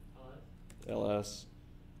 LS.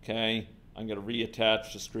 Okay. I'm going to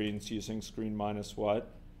reattach the screens using screen minus what?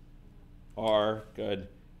 R. Good.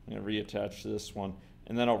 I'm going to reattach this one,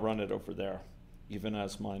 and then I'll run it over there, even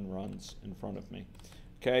as mine runs in front of me.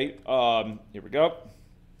 Okay. Here we go.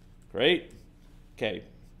 Great. Okay.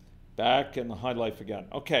 Back in the high life again.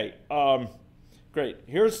 Okay. Great.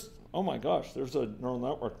 Here's, oh my gosh, there's a neural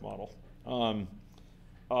network model.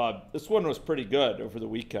 This one was pretty good over the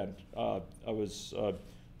weekend. I was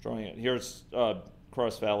drawing it. Here's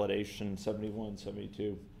cross-validation 71,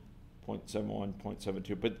 72, 0.71,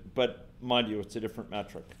 0.72. But mind you, it's a different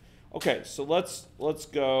metric. Okay, so let's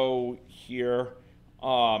go here.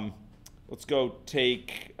 Let's go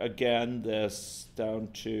take, again, this down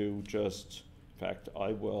to just, in fact,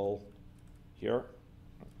 I will here.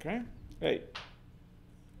 Okay. Hey.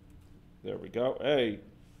 There we go. Hey.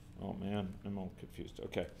 Oh, man, I'm all confused.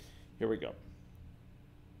 Okay, here we go.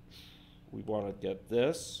 We want to get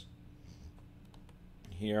this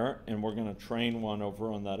here, and we're going to train one over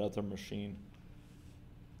on that other machine.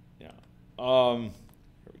 Yeah. Here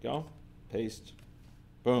we go. Paste.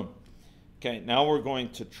 Boom. Okay, now we're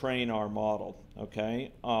going to train our model.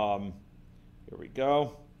 Okay. Here we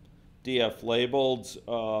go. DF labeled,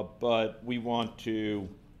 but we want to,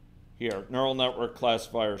 here, neural network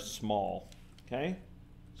classifier small. Okay.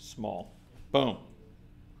 Small. Boom.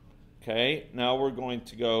 Okay, now we're going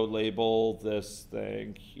to go label this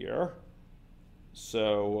thing here.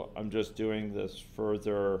 So I'm just doing this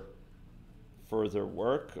further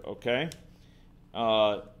work, okay?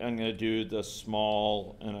 I'm going to do the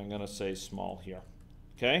small, and I'm going to say small here,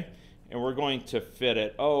 okay? And we're going to fit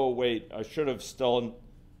it. Oh, wait, I should have done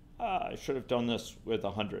this with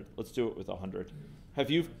 100. Let's do it with 100.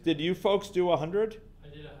 Did you folks do 100? I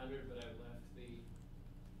did 100, but I left the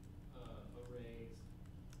arrays,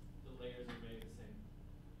 the layers array the same.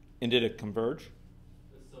 And did it converge?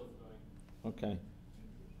 It's still going. Okay.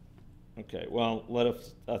 Okay, well, let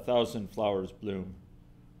a thousand flowers bloom.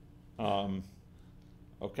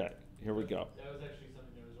 Okay, here we go. That was actually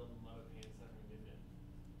something that was a lot of pain and suffering, didn't it?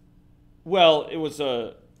 Well, it was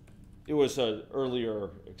a earlier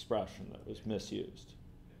expression that was misused.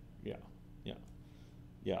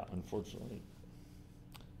 Yeah, unfortunately,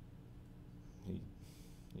 he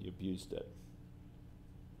abused it.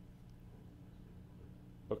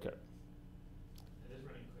 Okay. It is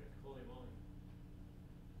running quick. Holy moly.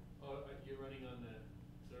 Oh, you're running on the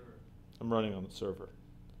server. I'm running on the server.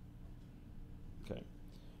 Okay.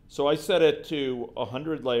 So I set it to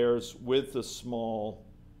 100 layers with the small,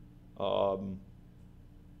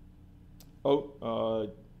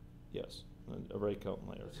 yes, array count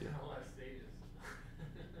layers. That's Yeah. a lot of stages.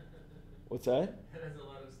 What's that? That has a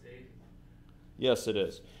lot of stages. Yes, it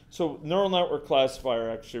is. So neural network classifier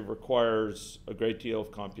actually requires a great deal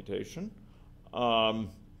of computation.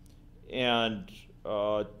 And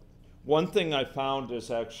one thing I found is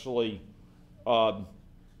actually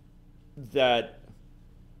that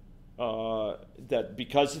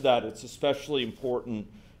because of that, it's especially important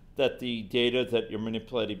that the data that you're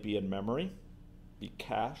manipulating be in memory, be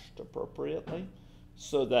cached appropriately,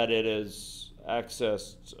 so that it is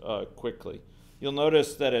accessed quickly. You'll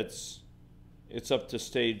notice that it's up to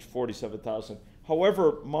stage 47,000.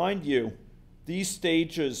 However, mind you, these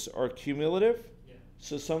stages are cumulative, Yeah.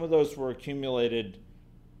 so some of those were accumulated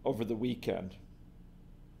over the weekend.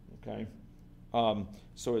 Okay,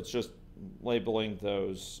 so it's just labeling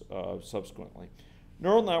those subsequently.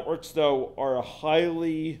 Neural networks, though, are a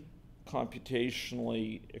highly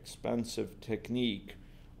computationally expensive technique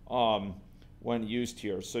when used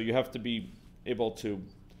here. So you have to be able to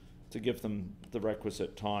give them the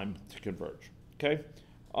requisite time to converge. Okay,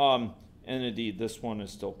 and indeed, this one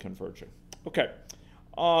is still converging. Okay,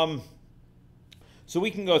 So we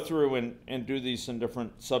can go through and do these in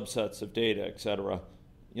different subsets of data, et cetera.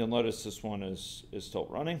 You'll notice this one is still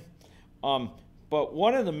running. But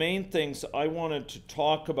one of the main things I wanted to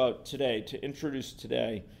talk about today, to introduce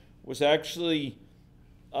today, was actually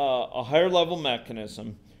a higher level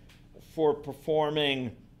mechanism for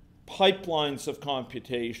performing pipelines of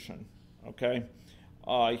computation, okay,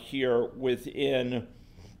 here within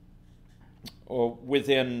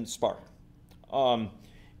Spark.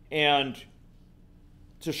 And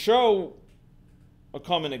to show a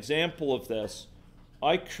common example of this,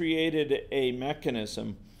 I created a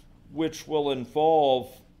mechanism which will involve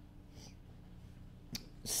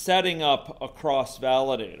setting up a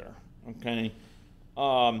cross-validator, okay,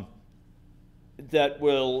 that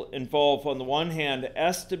will involve, on the one hand,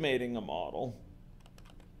 estimating a model,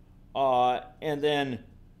 and then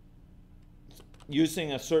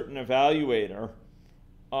using a certain evaluator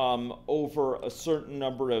over a certain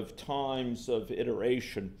number of times of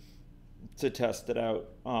iteration to test it out.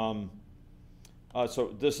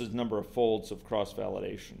 So this is number of folds of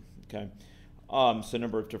cross-validation, okay? So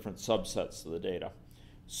number of different subsets of the data.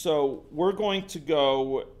 So we're going to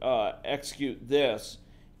go execute this,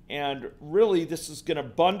 and really this is going to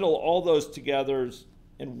bundle all those together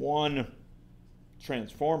in one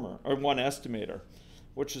transformer, or one estimator,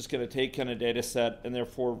 which is going to take in a data set and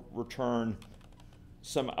therefore return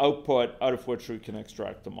some output out of which we can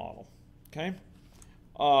extract the model, okay?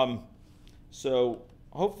 So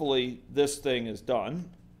hopefully this thing is done,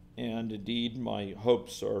 and indeed my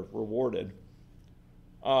hopes are rewarded.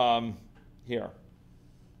 Here.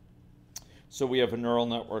 So we have a neural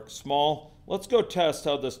network small. Let's go test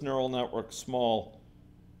how this neural network small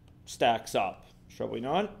stacks up, shall we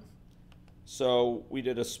not? So we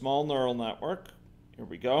did a small neural network. Here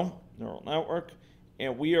we go, neural network.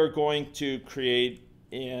 And we are going to create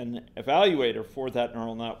an evaluator for that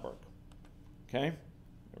neural network. Okay,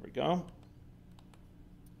 there we go.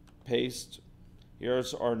 Paste.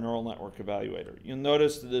 Here's our neural network evaluator. You'll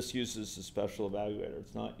notice that this uses a special evaluator.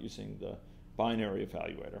 It's not using the binary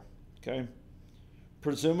evaluator. Okay,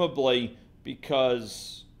 presumably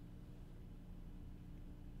because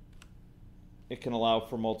it can allow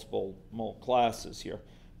for multiple classes here,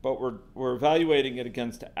 but we're evaluating it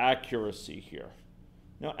against accuracy here.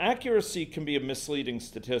 Now, accuracy can be a misleading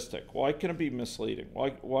statistic. Why can it be misleading?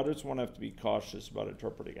 Why does one have to be cautious about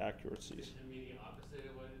interpreting accuracies? Shouldn't it be the opposite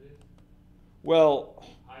of what it is? Well,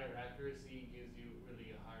 Higher accuracy gives you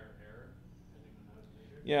really a higher error, depending on how it's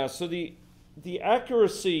measured. yeah, so the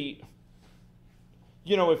accuracy,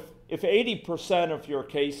 you know, if 80% of your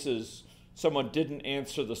cases someone didn't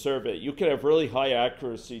answer the survey, you could have really high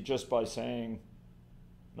accuracy just by saying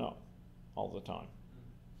no all the time.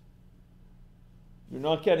 You're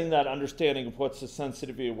not getting that understanding of what's the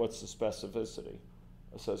sensitivity and what's the specificity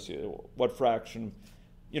associated, what fraction.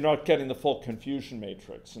 You're not getting the full confusion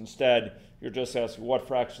matrix. Instead, you're just asking what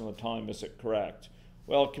fraction of the time is it correct.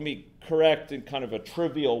 Well, it can be correct in kind of a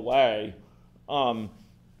trivial way. In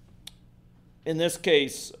this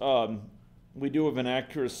case, we do have an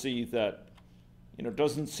accuracy that, you know,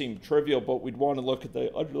 doesn't seem trivial, but we'd want to look at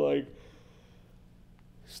the underlying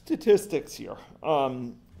statistics here.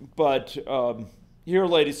 Here,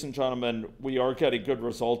 ladies and gentlemen, we are getting good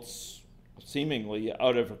results, seemingly,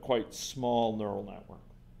 out of a quite small neural network.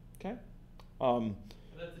 Okay? But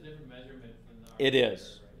that's a different measurement from the It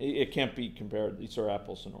is. right? It can't be compared. These are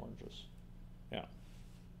apples and oranges. Yeah.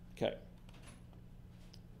 Okay.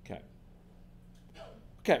 Okay.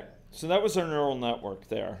 Okay. So that was our neural network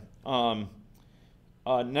there.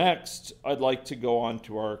 Next, I'd like to go on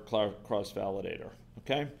to our cross-validator.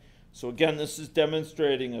 Okay? So again, this is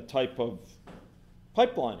demonstrating a type of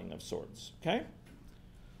pipelining of sorts. Okay?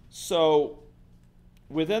 So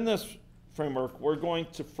within this framework, we're going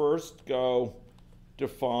to first go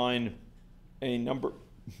define a number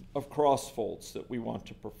of cross-folds that we want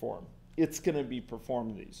to perform. It's going to be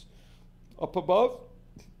perform these. Up above,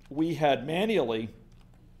 we had manually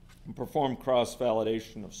performed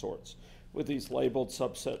cross-validation of sorts with these labeled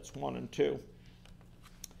subsets 1 and 2.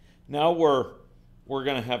 Now we're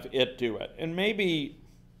going to have it do it. And maybe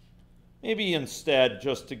instead,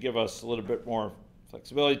 just to give us a little bit more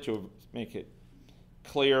flexibility to make it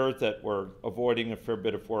clear that we're avoiding a fair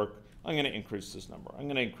bit of work, I'm going to increase this number. I'm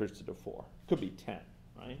going to increase it to 4. Could be 10,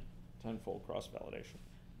 right? 10-fold cross-validation.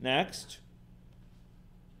 Next,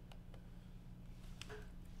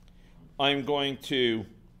 I'm going to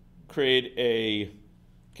create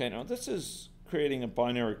now this is creating a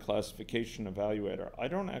binary classification evaluator. I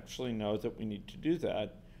don't actually know that we need to do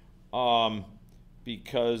that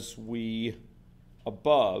because we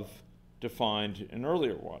above defined an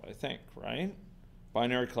earlier one, I think, right?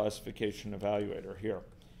 binary classification evaluator here.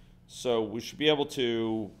 So we should be able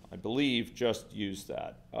to, I believe, just use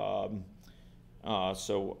that.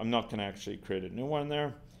 So I'm not going to actually create a new one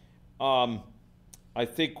there. I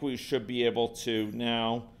think we should be able to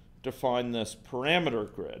now define this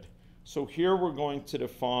parameter grid. So here we're going to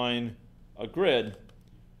define a grid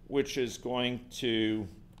which is going to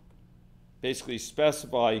basically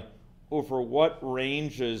specify over what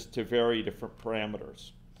ranges to vary different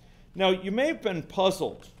parameters. Now, you may have been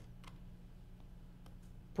puzzled,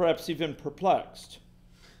 perhaps even perplexed,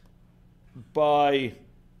 by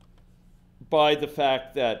the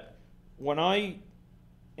fact that when I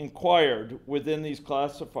inquired within these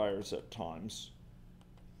classifiers at times,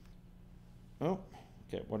 oh,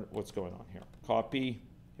 okay, what's going on here? Copy,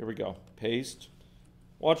 here we go, paste.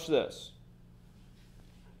 Watch this.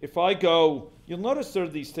 If I go, you'll notice there are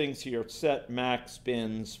these things here, set max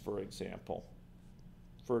bins, for example,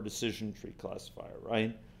 for a decision tree classifier,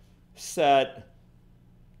 right? Set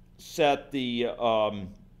the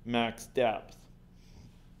max depth.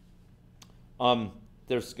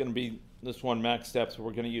 There's going to be this one max depth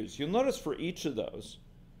we're going to use. You'll notice for each of those,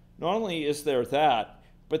 not only is there that,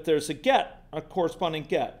 but there's a corresponding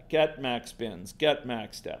get max bins, get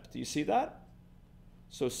max depth. Do you see that?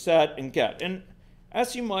 So set and get. And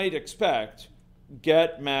as you might expect,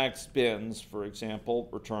 get max bins, for example,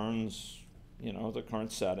 returns, the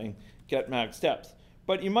current setting, get max depth.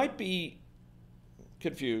 But you might be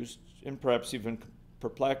confused and perhaps even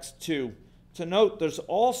perplexed to note there's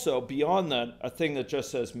also beyond that a thing that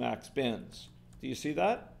just says max bins. Do you see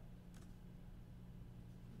that?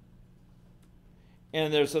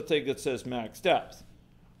 And there's a thing that says max depth.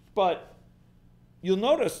 But you'll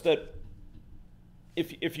notice that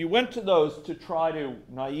if you went to those to try to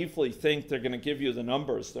naively think they're going to give you the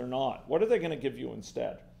numbers, they're not. What are they going to give you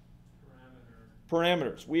instead?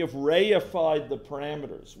 Parameters. We have reified the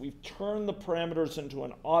parameters. We've turned the parameters into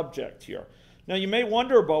an object here. Now, you may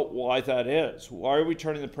wonder about why that is. Why are we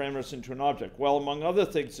turning the parameters into an object? Well, among other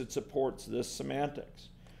things, it supports this semantics.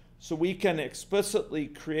 So we can explicitly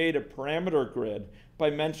create a parameter grid by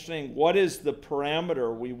mentioning what is the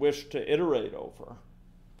parameter we wish to iterate over,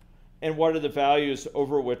 and what are the values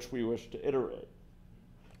over which we wish to iterate.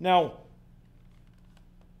 Now,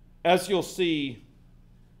 as you'll see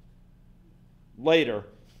later,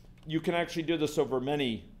 you can actually do this over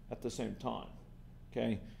many at the same time,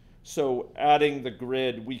 okay? So adding the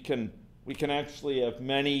grid, we can actually have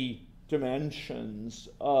many dimensions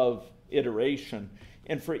of iteration.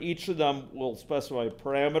 And for each of them, we'll specify a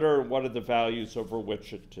parameter and what are the values over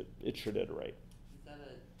which it should iterate. Is that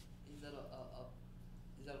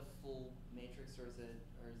a full matrix, or are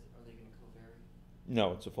they going to covary?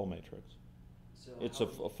 No, it's a full matrix. So it's a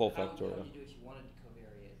full factorial. How would you do if you wanted to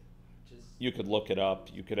covary it? You could look it up.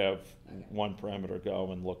 You could have one parameter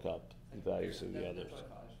go and look up the values of the others.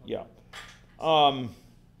 Yeah.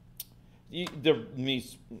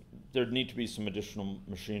 There need to be some additional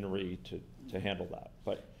machinery to handle that.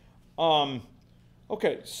 But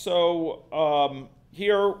okay, so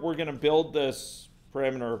here we're going to build this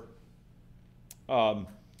parameter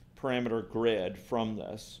grid from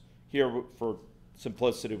this. Here, for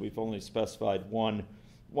simplicity, we've only specified one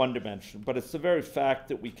dimension, but it's the very fact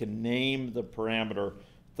that we can name the parameter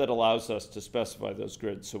that allows us to specify those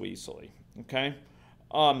grids so easily. Okay.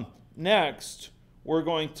 Next, we're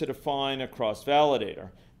going to define a cross-validator.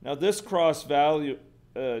 Now, this cross-validator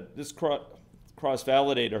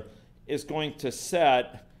is going to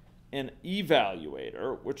set an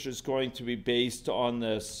evaluator, which is going to be based on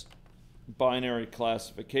this binary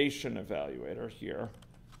classification evaluator here.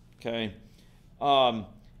 Okay,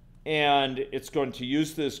 and it's going to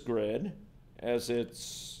use this grid as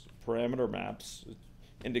its parameter maps,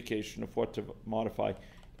 indication of what to modify.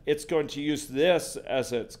 It's going to use this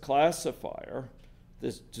as its classifier,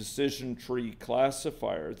 this decision tree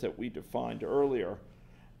classifier that we defined earlier.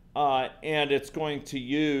 And it's going to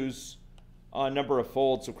use a number of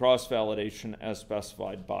folds of cross-validation as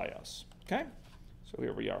specified by us. Okay? So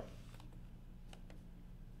here we are.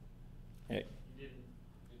 Hey.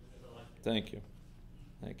 Thank you.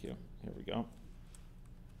 Thank you. Here we go.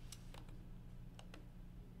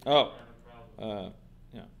 Oh.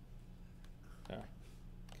 Yeah. There.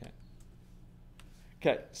 Okay.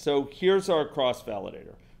 Okay, so here's our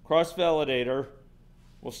cross-validator. Cross-validator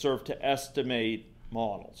will serve to estimate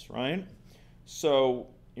models, right? So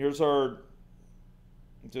here's our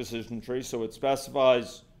decision tree. So it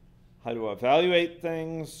specifies how to evaluate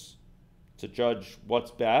things, to judge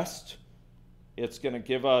what's best. It's going to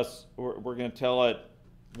give us, we're going to tell it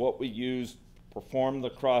what we use to perform the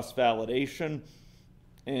cross-validation,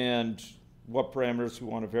 and what parameters we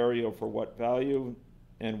want to vary over what value,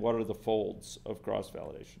 and what are the folds of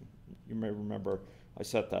cross-validation. You may remember I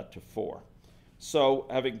set that to 4. So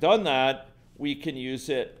having done that, we can use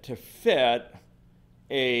it to fit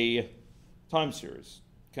a time series,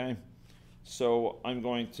 okay? So I'm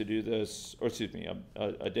going to do this, or excuse me,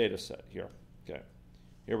 a data set here, okay?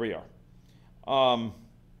 Here we are.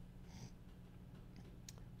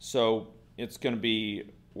 So it's going to be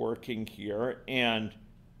working here, and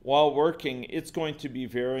while working, it's going to be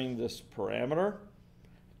varying this parameter.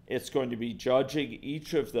 It's going to be judging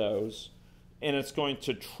each of those, and it's going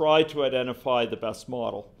to try to identify the best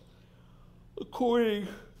model according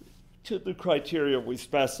to the criteria we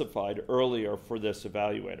specified earlier for this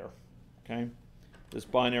evaluator, okay? This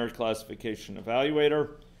binary classification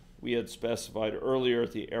evaluator, we had specified earlier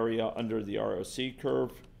the area under the ROC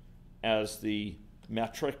curve as the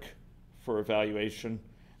metric for evaluation.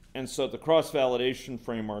 And so the cross-validation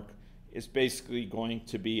framework is basically going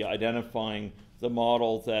to be identifying the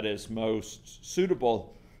model that is most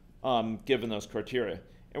suitable given those criteria.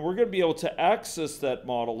 And we're going to be able to access that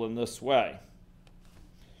model in this way.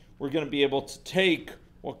 We're going to be able to take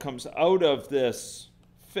what comes out of this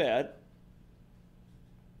fit,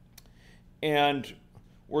 and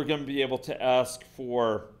we're going to be able to ask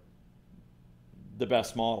for the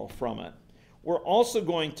best model from it. We're also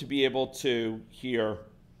going to be able to here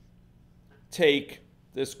take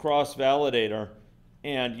this cross-validator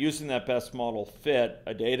and using that best model fit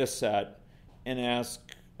a data set and ask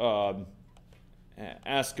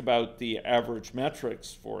about the average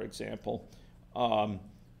metrics, for example,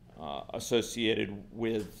 associated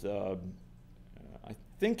with, I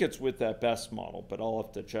think it's with that best model, but I'll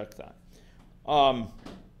have to check that.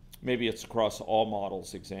 Maybe it's across all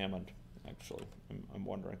models examined, actually, I'm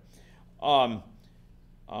wondering.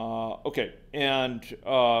 Okay, and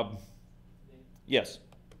yes?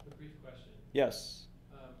 A brief question. Yes.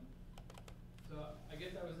 So I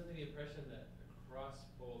guess I was under the impression that a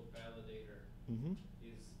cross-fold validator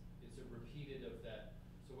is a repeated of that.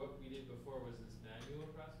 So what we did before was this manual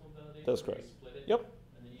cross-fold validator? That's where correct. you split it, Yep.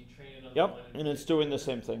 and then you train it on Yep, the one. and it's doing the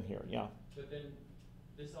same thing here, yeah. But then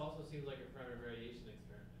this also seems like a parameter variation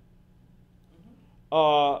experiment.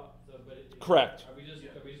 So, but Correct. Are we just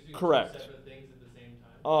doing Correct. two separate things at the same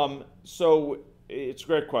time? So it's a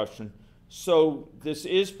great question. So this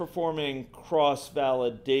is performing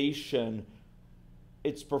cross-validation.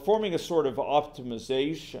 It's performing a sort of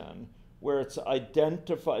optimization where it's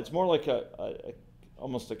it's more like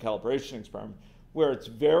almost a calibration experiment, where it's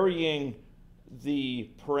varying the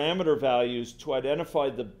parameter values to identify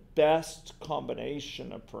the best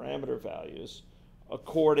combination of parameter values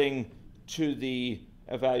according to the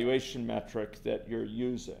evaluation metric that you're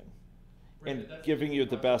using, Right, and but that's a giving you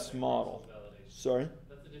the different process best than model. cross-fold validation. Sorry?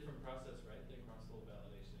 That's a different process, right, than cross-fold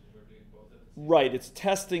validation, and we're doing both at the same Right, time. it's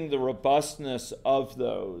testing the robustness of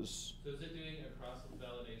those. So is it doing a cross-fold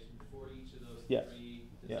validation for each of those Yes. three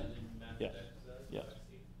Yeah. decision method Yeah. exercises? Yeah. I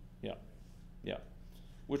see. Yeah, yeah.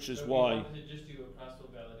 Which is So if we why, wanted to just do a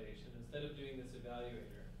cross-fold validation, instead of doing this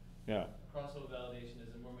evaluator, yeah. cross-fold validation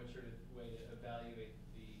is a more mature way to evaluate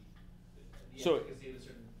the So- efficacy of a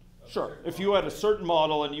certain. of a Sure, certain if you had a model. certain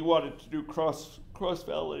model and you wanted to do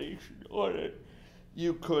cross-validation on it,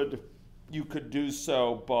 you could do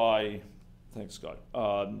so by, thanks God,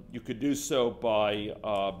 you could do so by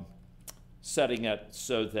setting it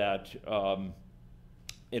so that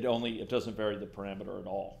it doesn't vary the parameter at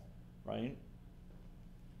all, right?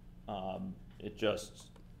 It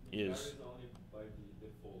just It is. varies only by the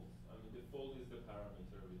default. I mean, default is the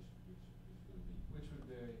parameter which will be, Which would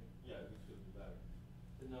vary yeah, which will vary.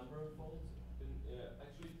 the number of folds? And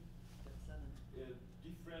actually,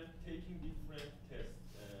 taking different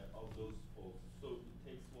tests of those folds. So it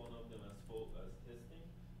takes one of them as testing,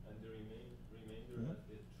 and the remainder as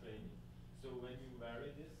the training. So when you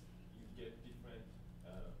vary this, you get different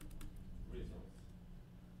results.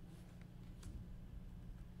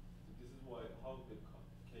 So this is how the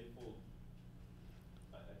K-fold,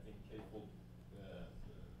 I think K-fold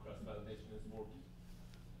cross-validation is working.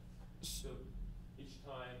 So each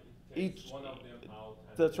time it takes Each- one of them out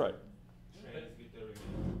and That's right. trains with the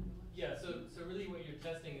remainder. Yeah, so really what you're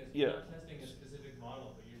testing is, Yeah. you're not testing a specific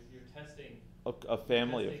model, but you're testing, A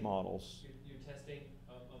family of testing- models. you're testing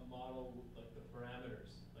a model, like the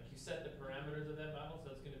parameters. Like you set the parameters of that model,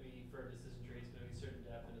 so it's gonna be for a decision tree, it's gonna be a certain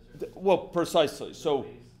depth and a certain. Well, precisely. So,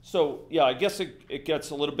 phase. yeah, I guess it gets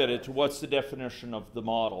a little bit into what's the definition of the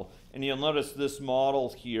model. And you'll notice this model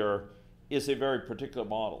here is a very particular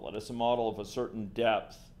model. It is a model of a certain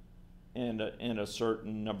depth and a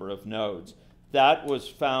certain number of nodes. That was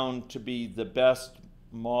found to be the best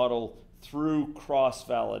model through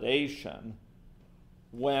cross-validation,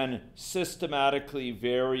 when systematically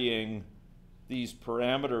varying these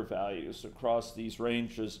parameter values across these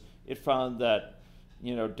ranges, it found that,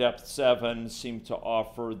 you know, depth 7 seemed to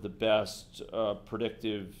offer the best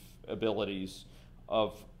predictive abilities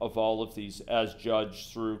of all of these as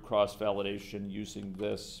judged through cross-validation using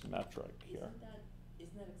this metric here.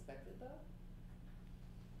 Isn't that expected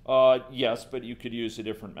though? Yes, but you could use a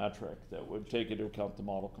different metric that would take into account the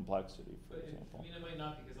model complexity, for But example. I mean, it might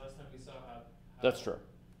not, because last time we saw how That's true.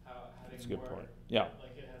 how having That's a good more, point. Yeah.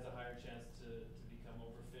 like it has a higher chance to become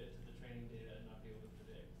overfit to the training data and not be able to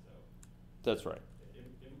predict. So That's right.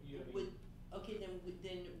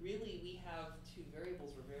 Then really we have two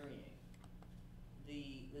variables we're varying.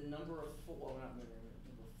 The number of number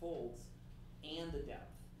of folds and the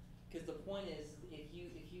depth. Because the point is, if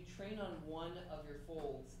you train on one of your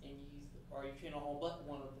folds and you train on all but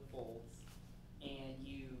one of the folds, and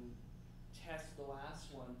you test the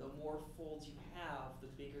last one, the more folds you have, the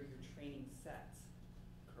bigger your training sets.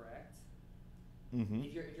 Correct? Mm-hmm.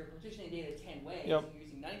 If you're partitioning data 10 ways, Yep. you're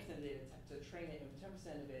using 90% of the data to train it, and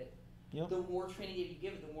 10% of it, Yep. the more training data you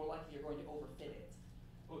give it, the more likely you're going to overfit it.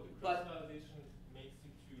 Oh, the But- cross-validation makes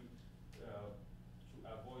it to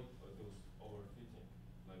avoid those overfitting.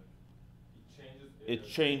 Like it It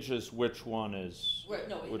changes which one is Right,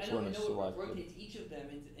 no, which I know, one I is know it selected. rotates each of them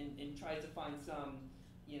and tries to find some,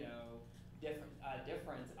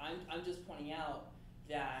 difference. I'm just pointing out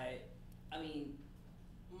that, I mean,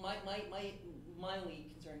 my only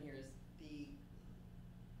concern here is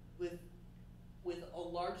with a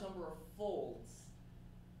large number of folds,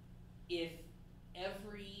 if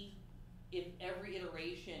every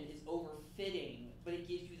iteration is overfitting, but it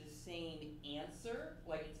gives you the same answer,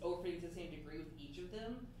 like it's overfitting to the same degree with each of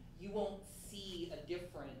them, you won't see a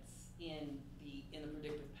difference in the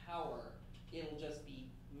predictive power. It'll just be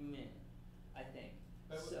min, I think.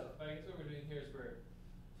 But, So. but I guess what we're doing here is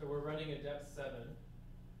we're running a depth 7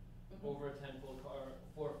 Mhm. over a 10-fold or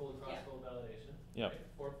 4-fold cross-fold validation. Yep.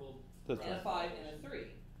 Right? 4-fold. That's And a right. 5 and a 3.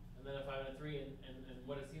 And then a 5 and a 3, and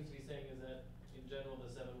what it seems to be saying is that in general the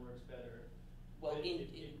 7 works better. Well, But in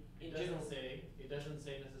it general. doesn't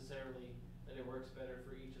say necessarily that it works better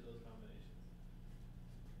for each of those combinations.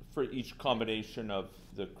 For each combination of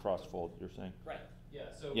the crossfold, you're saying? Right.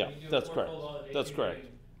 Yeah, so Yeah, when you do that's a correct. 4-fold validation, That's correct.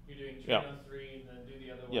 You're doing train Yeah. on 3 and then do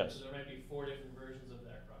the other one. Yes. So there might be 4 different versions of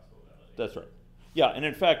that crossfold validation. That's right. Yeah, and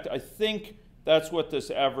in fact, I think that's what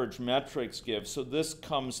this average metrics gives. So this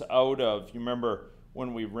comes out of, you remember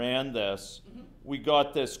when we ran this, Mhm. we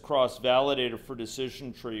got this cross-validator for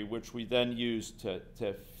decision tree, which we then used to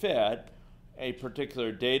fit a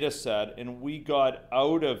particular data set, and we got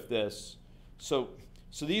out of this. So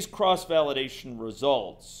these cross-validation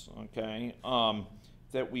results, okay,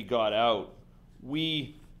 that we got out,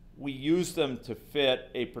 we use them to fit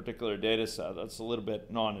a particular data set. That's a little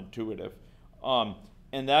bit non-intuitive.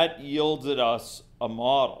 And that yielded us a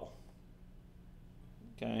model,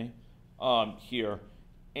 okay, here.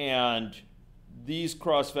 And these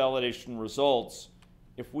cross-validation results,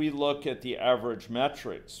 if we look at the average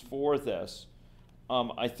metrics for this,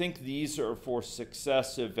 I think these are for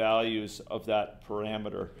successive values of that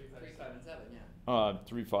parameter. 3, 5, and 7, yeah.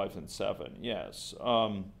 3, 5, and 7, yes.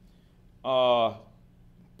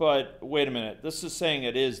 But wait a minute, this is saying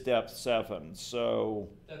it is depth 7, so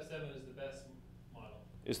Depth 7 is the best model.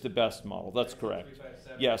 is the best model. That's It's correct. 3, 5,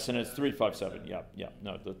 7. Yes, and it's 3, 5, 7. Yeah.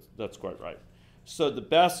 No, that's quite right. So the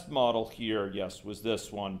best model here, yes, was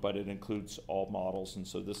this one, but it includes all models, and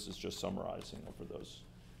so this is just summarizing over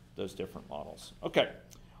those different models. Okay.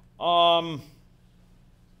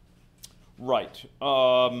 Right. If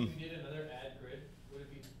you did another add grid, would it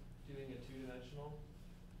be doing a 2-dimensional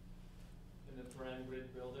in the param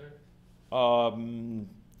grid builder?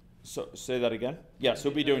 So say that again. Yes,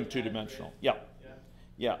 we'll be doing 2-dimensional. Yeah. Yeah.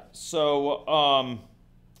 Yeah. So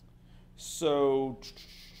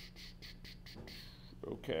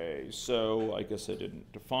okay. So I guess I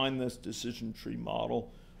didn't define this decision tree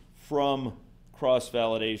model from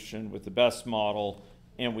cross-validation with the best model,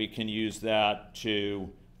 and we can use that to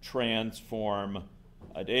transform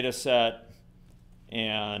a data set.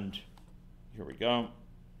 And here we go.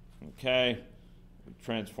 Okay. We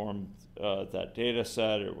transformed that data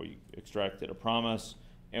set, or we extracted a promise,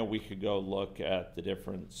 and we could go look at the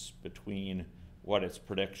difference between what its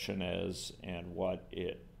prediction is and what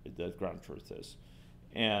the ground truth is.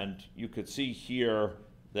 And you could see here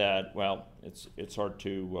that, well, it's hard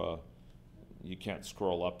to, you can't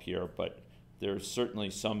scroll up here, but there's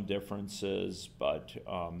certainly some differences, but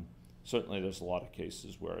certainly there's a lot of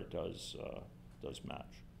cases where it does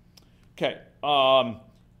match. Okay,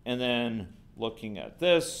 and then looking at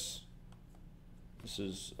this, This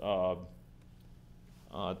is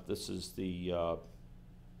the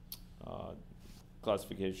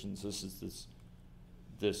classifications. This is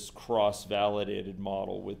this cross-validated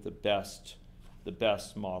model with the best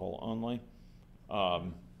model only.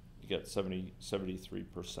 You get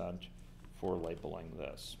 73% for labeling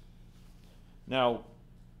this. Now,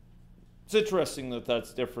 it's interesting that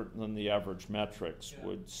that's different than the average metrics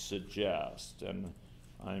would suggest, and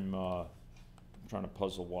I'm trying to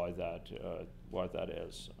puzzle why that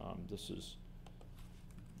is.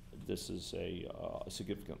 This is a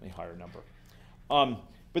significantly higher number.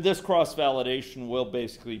 But this cross-validation will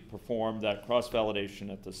basically perform that cross-validation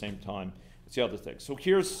at the same time as the other thing. So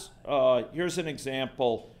here's an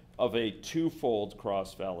example of a twofold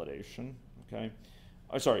cross-validation, okay?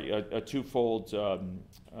 A twofold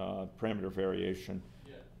parameter variation,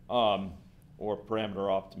 or parameter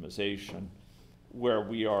optimization, where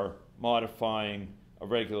we are modifying a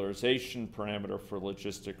regularization parameter for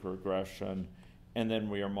logistic regression, and then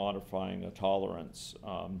we are modifying a tolerance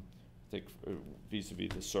vis-a-vis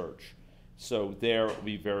the search. So there it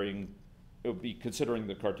would be considering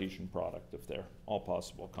the Cartesian product of all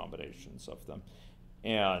possible combinations of them.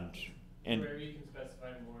 And where you can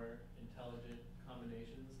specify more intelligent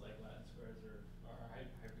combinations like Latin squares or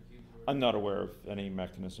hypercubes. I'm not aware of any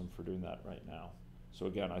mechanism for doing that right now. So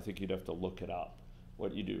again, I think you'd have to look it up.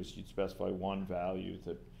 What you do is you'd specify one value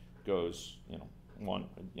that goes,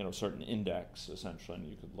 certain index essentially, and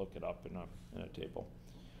you could look it up in a table.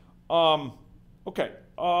 Okay.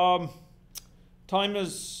 Time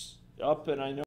is up, and I know